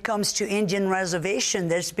when it comes to Indian reservation,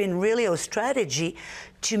 there's been really a strategy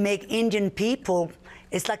to make Indian people,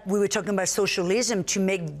 it's like we were talking about socialism, to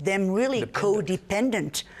make them really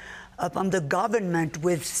codependent upon the government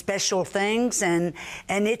with special things, and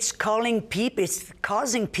it's causing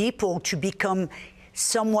people to become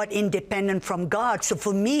somewhat independent from God. So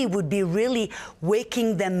for me, it would be really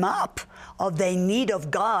waking them up of their need of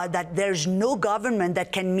God, that there's no government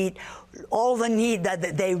that can meet all the need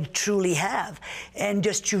that they truly have, and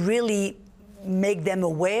just to really make them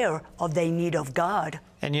aware of their need of God.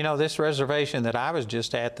 And you know, this reservation that I was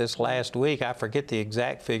just at this last week, I forget the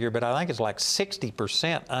exact figure, but I think it's like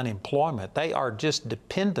 60% unemployment. They are just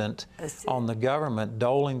dependent on the government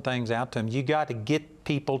doling things out to them. You got to get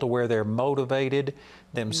people to where they're motivated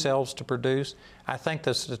themselves to produce. I think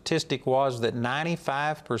the statistic was that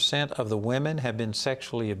 95% of the women have been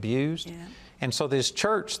sexually abused. Yeah. And so this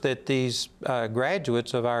church that these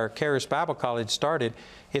graduates of our Charis Bible College started,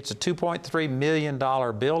 it's a $2.3 million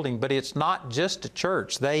building, but it's not just a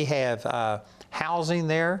church. They have housing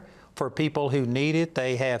there for people who need it.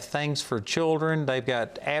 They have things for children. They've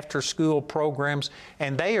got after-school programs,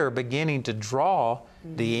 and they are beginning to draw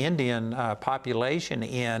the Indian population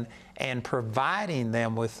in and providing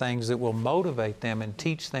them with things that will motivate them and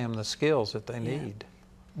teach them the skills that they need.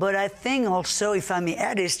 But I think also, if I may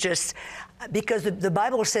add, is just because the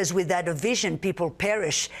Bible says without a vision, people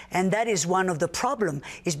perish. And that is one of the problems,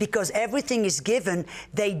 is because everything is given,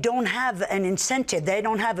 they don't have an incentive, they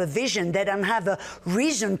don't have a vision, they don't have a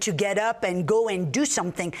reason to get up and go and do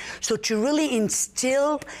something. So to really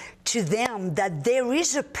instill to them that there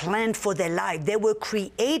is a plan for their life. They were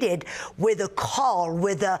created with a call,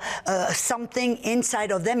 with something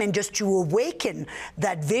inside of them, and just to awaken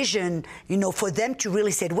that vision, you know, for them to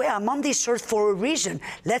really say, well, I'm on this earth for a reason.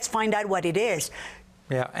 Let's find out what it is.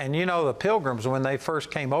 Yeah, and you know, the Pilgrims, when they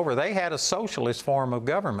first came over, they had a socialist form of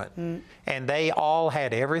government. And they all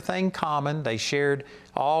had everything common. They shared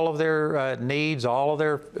all of their needs, all of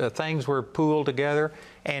their things were pooled together.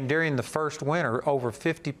 And during the first winter, over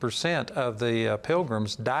 50% of the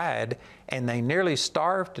pilgrims died, and they nearly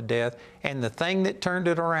starved to death. And the thing that turned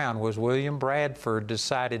it around was William Bradford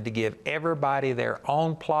decided to give everybody their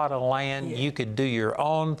own plot of land. Yeah. You could do your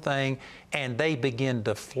own thing, and they began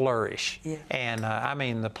to flourish. Yeah. And I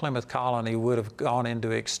mean, the Plymouth colony would have gone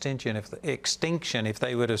into extinction if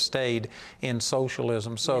they would have stayed in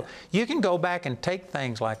socialism. So you can go back and take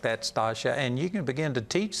things like that, Stasha, and you can begin to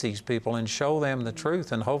teach these people and show them the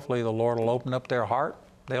truth, and hopefully the Lord will open up their heart.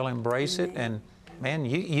 They'll embrace it, and man,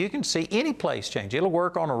 you can see any place change. It'll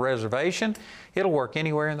work on a reservation. It'll work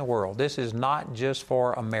anywhere in the world. This is not just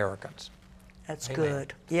for Americans. That's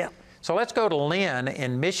good. Yeah. So let's go to Lynn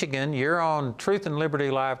in Michigan. You're on Truth and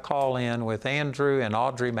Liberty Live call-in with Andrew and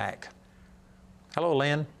Audrey Mack. Hello,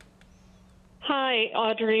 Lynn. Hi,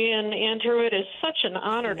 Audrey and Andrew. It is such an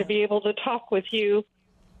honor to be able to talk with you.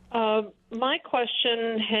 My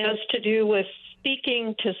question has to do with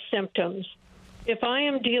speaking to symptoms. If I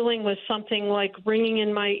am dealing with something like ringing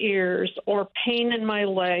in my ears or pain in my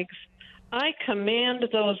legs, I command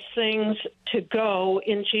those things to go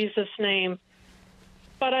in Jesus' name,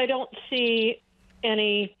 but I don't see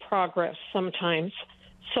any progress sometimes.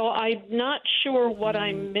 So I'm not sure what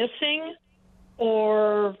I'm missing,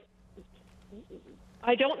 or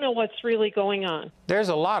I don't know what's really going on. There's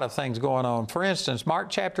a lot of things going on. For instance, Mark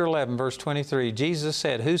chapter 11, verse 23, Jesus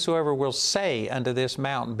said, "Whosoever will say unto this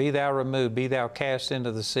mountain, Be thou removed, be thou cast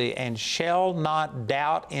into the sea, and shall not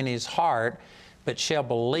doubt in his heart, but shall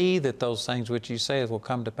believe that those things which he saith will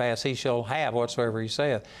come to pass, he shall have whatsoever he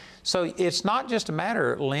saith." So it's not just a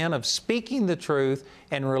matter, Lynn, of speaking the truth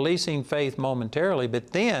and releasing faith momentarily,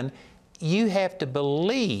 but then you have to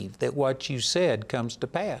believe that what you said comes to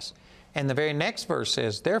pass. And the very next verse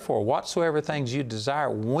says, "Therefore, whatsoever things you desire,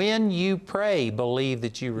 when you pray, believe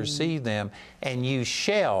that you receive them, and you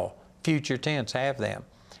shall," future tense, "have them."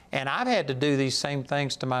 And I've had to do these same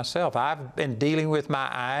things to myself. I've been dealing with my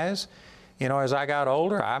eyes. You know, as I got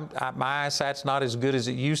older, my eyesight's not as good as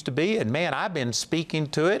it used to be. And man, I've been speaking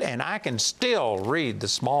to it, and I can still read the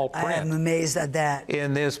small print. I am amazed at that.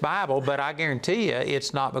 In this Bible, but I guarantee you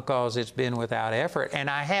it's not because it's been without effort. And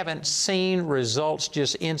I haven't seen results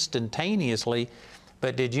just instantaneously.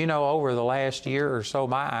 But did you know over the last year or so,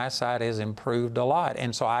 my eyesight has improved a lot.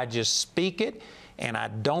 And so I just speak it, and I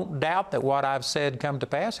don't doubt that what I've said come to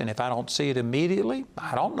pass. And if I don't see it immediately,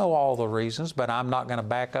 I don't know all the reasons, but I'm not going to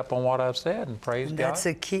back up on what I've said, and praise God. That's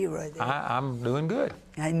a key right there. I'm doing good.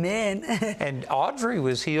 Amen. And Audrey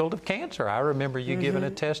was healed of cancer. I remember you giving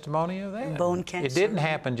a testimony of that. Bone cancer. It didn't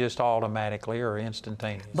happen just automatically or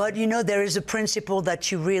instantaneously. But you know, there is a principle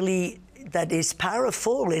that that is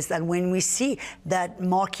powerful, is that when we see that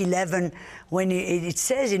Mark 11, when it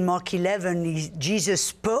says in Mark 11, Jesus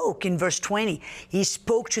spoke in verse 20, he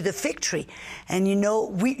spoke to the fig tree. And you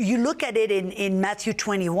know, you look at it in Matthew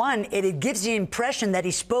 21, it gives the impression that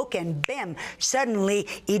he spoke and bam, suddenly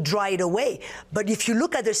it dried away. But if you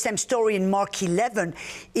look at the same story in Mark 11,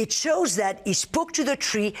 it shows that he spoke to the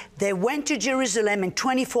tree, they went to Jerusalem, and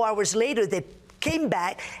 24 hours later they came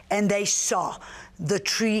back and they saw the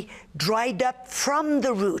tree dried up from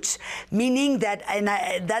the roots, meaning that, and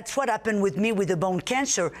that's what happened with me with the bone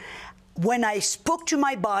cancer. When I spoke to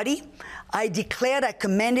my body, I declared, I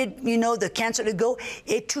commanded, you know, the cancer to go.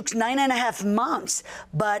 It took 9.5 months,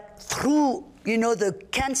 but through, you know, the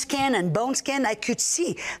CAT scan and bone scan, I could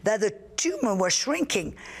see that the tumor was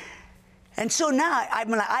shrinking. And so now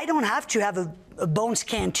I don't have to have a bone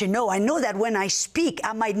scan to know. I know that when I speak,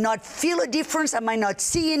 I might not feel a difference, I might not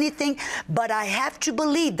see anything, but I have to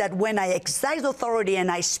believe that when I exercise authority and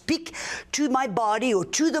I speak to my body or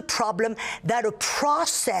to the problem, that a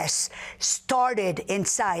process started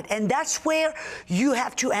inside. And that's where you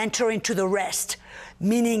have to enter into the rest.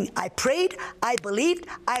 Meaning, I prayed, I believed,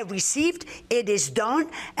 I received, it is done.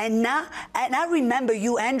 And now, and I remember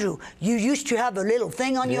you, Andrew, you used to have a little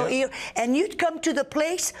thing on your ear, and you'd come to the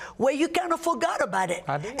place where you kind of forgot about it.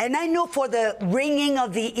 I did. And I know for the ringing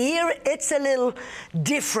of the ear, it's a little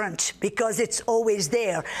different because it's always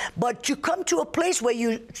there. But you come to a place where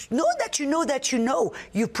you know that you know that you know.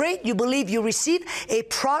 You prayed, you believe, you received. A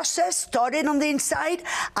process started on the inside.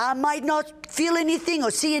 I might not feel anything or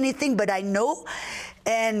see anything, but I know.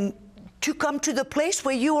 And to come to the place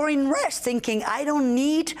where you are in rest, thinking, I don't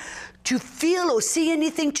need to feel or see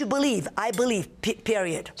anything to believe. I believe,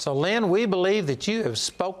 period. So, Lynn, we believe that you have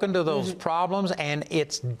spoken to those problems, and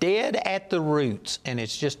it's dead at the roots, and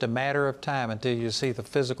it's just a matter of time until you see the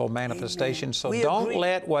physical manifestation. So don't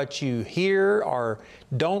let what you hear or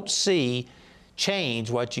don't see change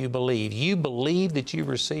what you believe. You believe that you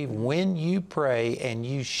receive when you pray, and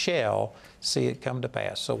you shall see it come to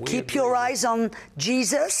pass. So keep your eyes on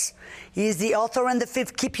Jesus. He is the author and the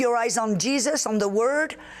fifth. Keep your eyes on Jesus, on the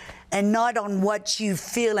Word, and not on what you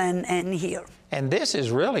feel and hear. And this is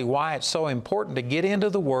really why it's so important to get into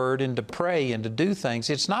the Word and to pray and to do things.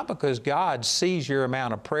 It's not because God sees your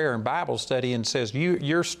amount of prayer and Bible study and says,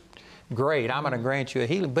 you're great, I'm going to grant you a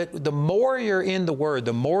healing. But the more you're in the Word,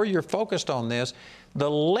 the more you're focused on this,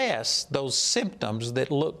 the less those symptoms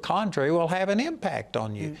that look contrary will have an impact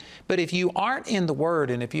on you. But if you aren't in the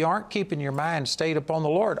Word, and if you aren't keeping your mind stayed upon the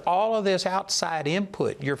Lord, all of this outside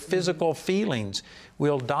input, your physical feelings,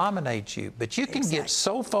 will dominate you. But you can get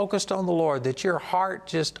so focused on the Lord that your heart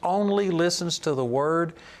just only listens to the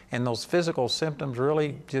Word, and those physical symptoms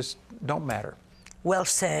really just don't matter. Well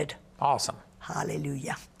said. Awesome.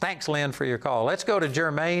 Hallelujah. Thanks, Lynn, for your call. Let's go to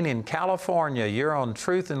Jermaine in California. You're on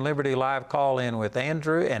Truth and Liberty Live Call-In with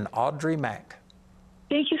Andrew and Audrey Mack.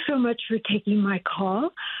 Thank you so much for taking my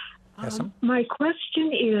call. My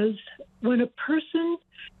question is, when a person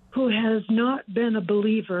who has not been a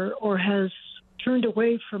believer or has turned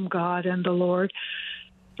away from God and the Lord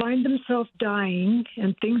find themselves dying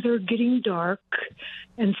and things are getting dark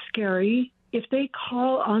and scary, if they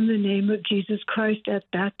call on the name of Jesus Christ at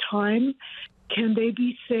that time, can they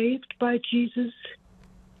be saved by Jesus?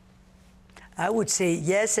 I would say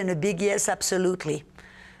yes, and a big yes, absolutely.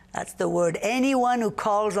 That's the word. Anyone who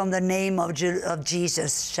calls on the name of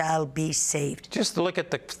Jesus shall be saved. Just look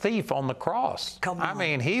at the thief on the cross. Come on. I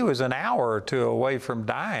mean, he was an hour or two away from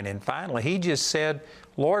dying, and finally he just said,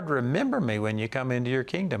 Lord, remember me when you come into your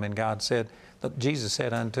kingdom. And God said, Jesus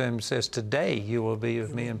said unto him, says, today you will be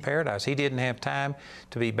with me in paradise. He didn't have time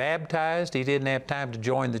to be baptized. He didn't have time to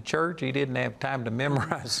join the church. He didn't have time to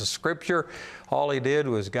memorize the scripture. All he did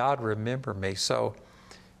was, God, remember me. So,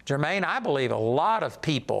 Jermaine, I believe a lot of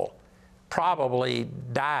people probably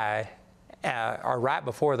die, or right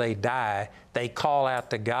before they die, they call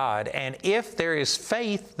out to God. And if there is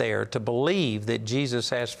faith there to believe that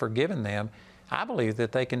Jesus has forgiven them, I believe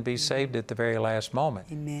that they can be saved at the very last moment.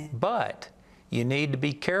 Amen. But you need to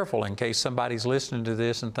be careful in case somebody's listening to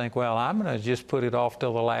this and think, well, I'm going to just put it off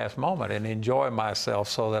till the last moment and enjoy myself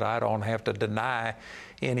so that I don't have to deny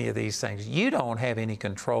any of these things. You don't have any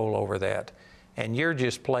control over that. And you're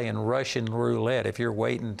just playing Russian roulette if you're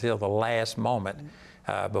waiting until the last moment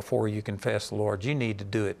before you confess the Lord. You need to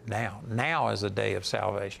do it now. Now is the day of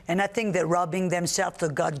salvation. And I think they're robbing themselves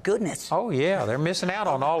of God's goodness. Oh, yeah. They're missing out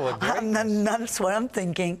on all the greatness. That's what I'm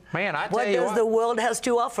thinking. Man, I tell you what does the world has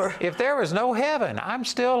to offer? If there was no heaven, I'm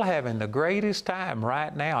still having the greatest time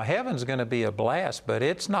right now. Heaven's going to be a blast, but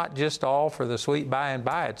it's not just all for the sweet by and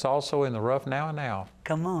by. It's also in the rough now and now.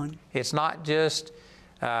 Come on. It's not just,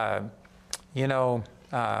 what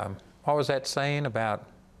was that saying about...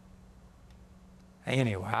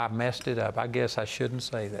 Anyway, I messed it up. I guess I shouldn't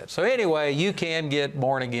say that. So anyway, you can get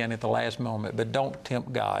born again at the last moment, but don't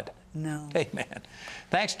tempt God. No. Amen.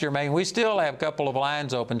 Thanks, Jermaine. We still have a couple of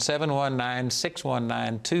lines open,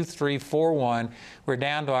 719-619-2341. We're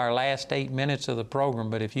down to our last 8 minutes of the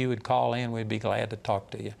program, but if you would call in, we'd be glad to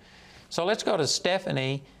talk to you. So let's go to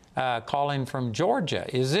Stephanie calling from Georgia.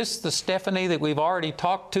 Is this the Stephanie that we've already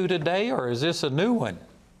talked to today, or is this a new one?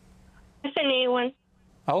 It's a new one.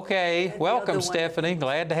 Okay. Welcome, Stephanie.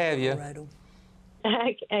 Glad to have you.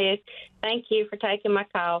 Okay. Thank you for taking my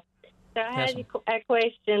call. So I had a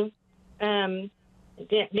question.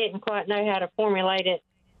 Didn't quite know how to formulate it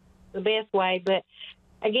the best way, but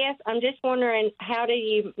I guess I'm just wondering, how do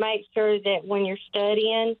you make sure that when you're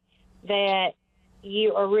studying that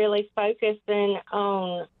you are really focusing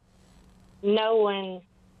on knowing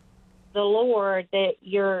the Lord, that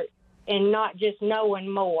you're, and not just knowing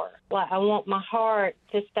more? Like, I want my heart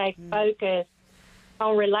to stay focused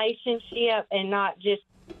on relationship and not just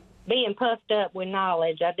being puffed up with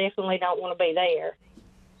knowledge. I definitely don't want to be there.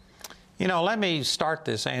 You know, let me start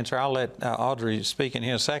this answer. I'll let Audrey speak in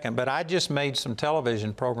here in a second, but I just made some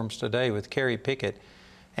television programs today with Carrie Pickett,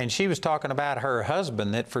 and she was talking about her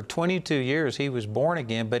husband, that for 22 years he was born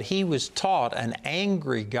again, but he was taught an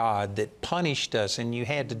angry God that punished us, and you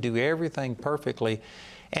had to do everything perfectly.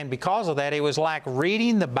 And because of that, it was like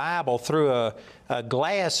reading the Bible through a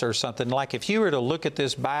glass or something. Like if you were to look at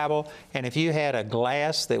this Bible, and if you had a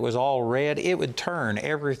glass that was all red, it would turn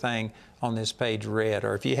everything on this page red.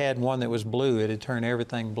 Or if you had one that was blue, it would turn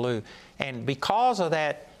everything blue. And because of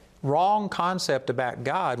that wrong concept about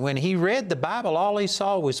God, when he read the Bible, all he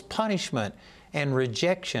saw was punishment and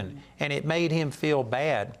rejection, and it made him feel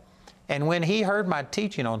bad. And when he heard my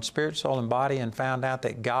teaching on spirit, soul, and body and found out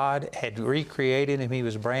that God had recreated him, he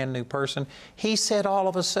was a brand new person, he said all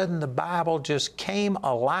of a sudden the Bible just came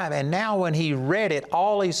alive. And now when he read it,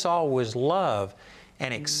 all he saw was love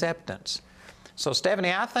and acceptance. So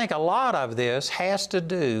Stephanie, I think a lot of this has to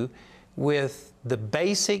do with the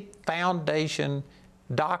basic foundation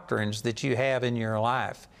doctrines that you have in your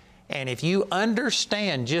life. And if you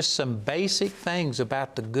understand just some basic things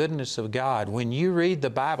about the goodness of God, when you read the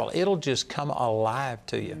Bible, it'll just come alive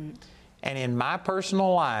to you. And in my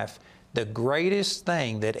personal life, the greatest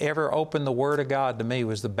thing that ever opened the Word of God to me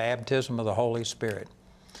was the baptism of the Holy Spirit.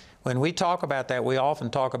 When we talk about that, we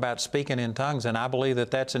often talk about speaking in tongues, and I believe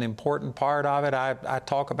that that's an important part of it. I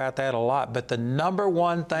talk about that a lot. But the number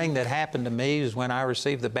one thing that happened to me is when I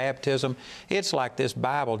received the baptism, it's like this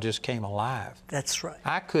Bible just came alive. That's right.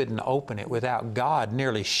 I couldn't open it without God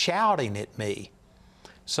nearly shouting at me.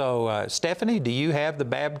 So, Stephanie, do you have the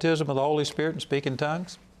baptism of the Holy Spirit and speak in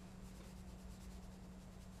tongues?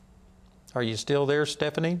 Are you still there,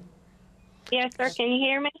 Stephanie? Yes, sir. Can you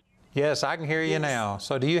hear me? Yes, I can hear you now.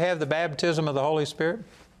 So do you have the baptism of the Holy Spirit?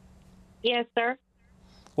 Yes, sir.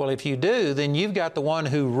 Well, if you do, then you've got the one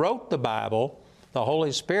who wrote the Bible, the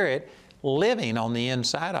Holy Spirit, living on the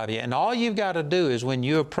inside of you. And all you've got to do is when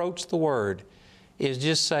you approach the Word is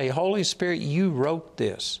just say, Holy Spirit, you wrote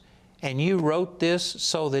this. And you wrote this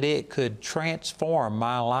so that it could transform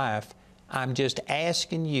my life. I'm just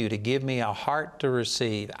asking you to give me a heart to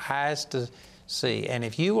receive, eyes to see. And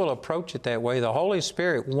if you will approach it that way, the Holy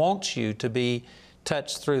Spirit wants you to be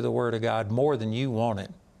touched through the Word of God more than you want it.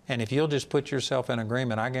 And if you'll just put yourself in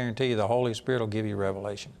agreement, I guarantee you the Holy Spirit will give you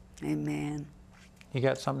revelation. Amen. You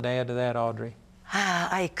got something to add to that, Audrey?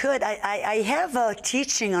 I could. I have a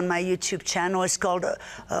teaching on my YouTube channel. It's called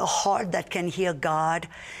A Heart That Can Hear God.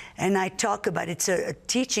 And I talk about, it's a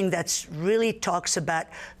teaching that really talks about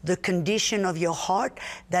the condition of your heart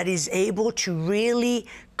that is able to really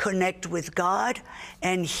connect with God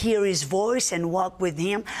and hear His voice and walk with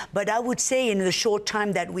Him. But I would say in the short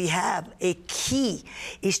time that we have, a key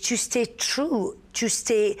is to stay true, to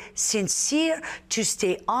stay sincere, to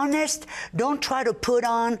stay honest. Don't try to put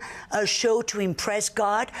on a show to impress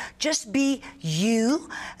God. Just be you.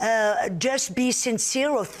 Just be sincere,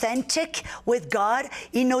 authentic with God.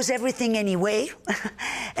 He knows everything anyway.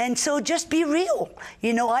 And so just be real.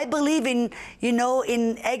 You know, I believe in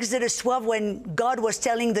Exodus 12 when God was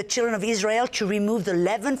telling the children of Israel to remove the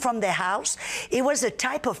leaven from their house. It was a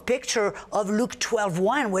type of picture of Luke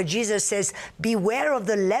 12:1 where Jesus says, beware of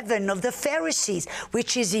the leaven of the Pharisees,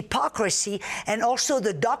 which is hypocrisy, and also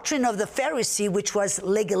the doctrine of the Pharisee, which was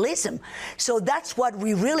legalism. So that's what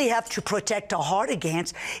we really have to protect our heart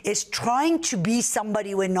against, is trying to be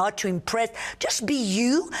somebody we're not, to impress. Just be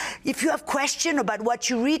you. If you have question about what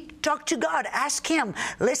you read, talk to God, ask Him,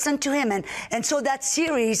 listen to Him. And so that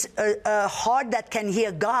series, A Heart That Can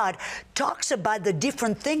Hear God, talks about the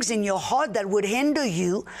different things in your heart that would hinder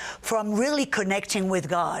you from really connecting with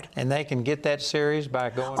God. And they can get that series by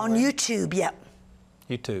going on YouTube, yeah.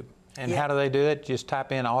 YouTube. And Yeah. how do they do it? Just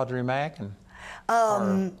type in Audrey Mack and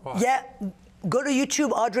yeah, go to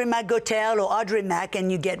YouTube, Audrey Mack Gotel or Audrey Mack,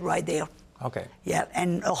 and you get right there. Okay. Yeah,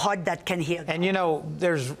 and a heart that can hear. And you know,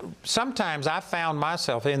 sometimes I found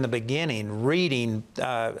myself in the beginning reading,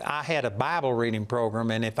 I had a Bible reading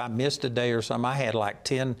program, and if I missed a day or something, I had like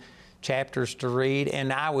 10 chapters to read,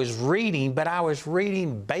 and I was reading, but I was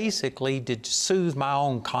reading basically to soothe my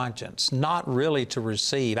own conscience, not really to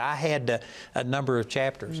receive. I had a number of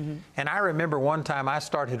chapters. And I remember one time I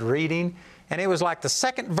started reading, and it was like the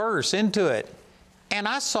second verse into it, and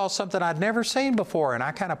I saw something I'd never seen before, and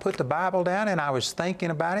I kind of put the Bible down, and I was thinking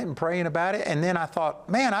about it and praying about it, and then I thought,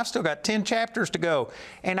 man, I've still got 10 chapters to go.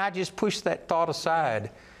 And I just pushed that thought aside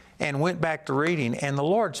and went back to reading, and the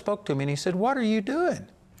Lord spoke to me, and He said, what are you doing?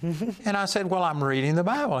 And I said, well, I'm reading the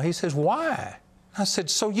Bible. He says, why? I said,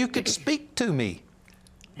 so you could speak to me.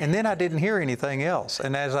 And then I didn't hear anything else.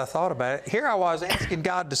 And as I thought about it, here I was asking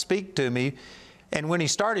God to speak to me. And when He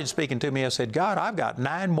started speaking to me, I said, God, I've got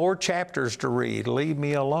 9 more chapters to read. Leave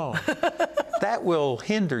me alone. That will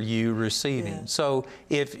hinder you receiving. Yeah. So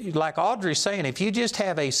if, like Audrey's saying, if you just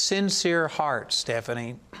have a sincere heart,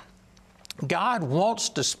 Stephanie, God wants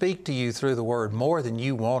to speak to you through the Word more than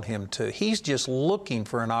you want Him to. He's just looking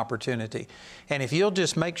for an opportunity. And if you'll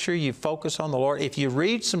just make sure you focus on the Lord, if you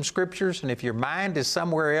read some scriptures and if your mind is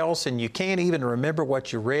somewhere else and you can't even remember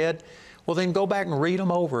what you read, well, then go back and read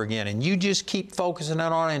them over again. And you just keep focusing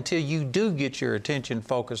on it until you do get your attention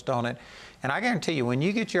focused on it. And I guarantee you, when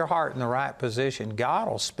you get your heart in the right position, God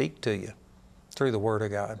will speak to you through the Word of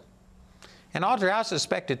God. And Audrey, I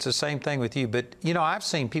suspect it's the same thing with you, but you know, I've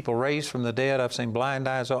seen people raised from the dead, I've seen blind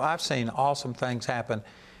eyes, so I've seen awesome things happen.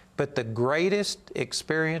 But the greatest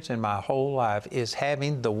experience in my whole life is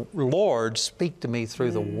having the Lord speak to me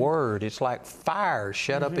through the Word. It's like fire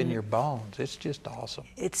shut up in your bones. It's just awesome.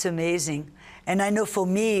 It's amazing. And I know for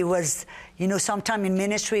me it was, you know, sometime in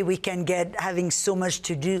ministry we can get having so much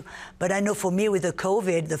to do. But I know for me with the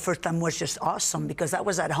COVID, the first time was just awesome because I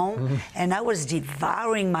was at home and I was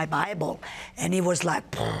devouring my Bible. And it was like,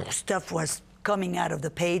 stuff was coming out of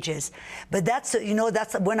the pages. But that's, you know,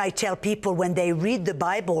 that's when I tell people when they read the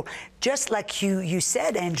Bible, just like you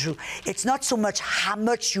said, Andrew, it's not so much how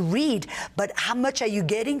much you read, but how much are you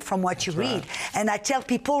getting from what you read. And I tell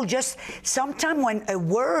people just sometime when a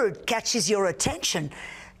word catches your attention,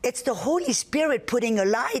 it's the Holy Spirit putting a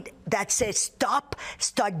light that says, stop,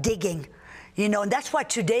 start digging. You know, and that's why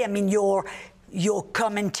today, I mean, your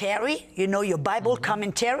commentary, you know, your Bible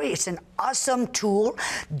commentary, it's an awesome tool.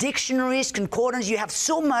 Dictionaries, concordance, you have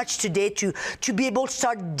so much today to be able to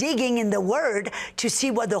start digging in the Word to see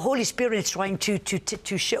what the Holy Spirit is trying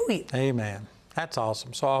to show you. Amen. That's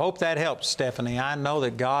awesome. So I hope that helps, Stephanie. I know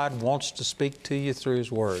that God wants to speak to you through His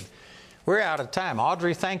Word. We're out of time.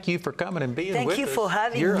 Audrey, thank you for coming and being with us. Thank you for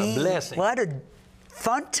having me. You're a blessing. What a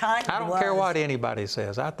fun time. I don't care what anybody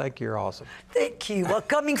says. I think you're awesome. Thank you. Well,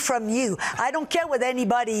 coming from you, I don't care what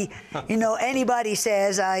anybody, you know, anybody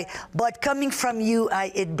says. But coming from you,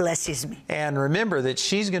 it blesses me. And remember that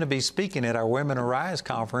she's going to be speaking at our Women Arise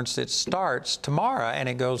conference that starts tomorrow and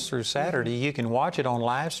it goes through Saturday. You can watch it on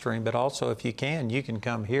live stream, but also if you can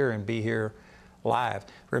come here and be here live.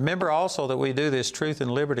 Remember also that we do this Truth and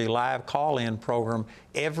Liberty live call-in program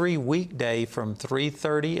every weekday from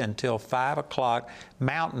 3:30 until 5 o'clock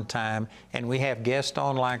Mountain Time, and we have guests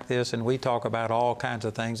on like this, and we talk about all kinds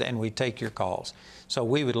of things, and we take your calls. So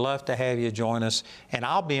we would love to have you join us, and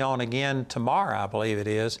I'll be on again tomorrow, I believe it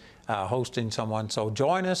is, hosting someone. So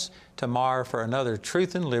join us tomorrow for another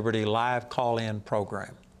Truth and Liberty live call-in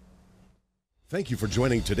program. Thank you for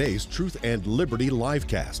joining today's Truth and Liberty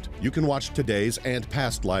livecast. You can watch today's and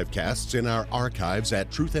past livecasts in our archives at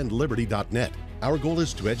truthandliberty.net. Our goal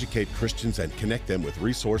is to educate Christians and connect them with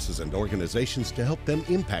resources and organizations to help them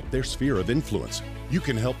impact their sphere of influence. You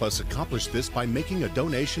can help us accomplish this by making a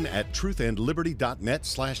donation at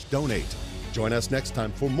truthandliberty.net/donate. Join us next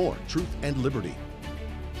time for more Truth and Liberty.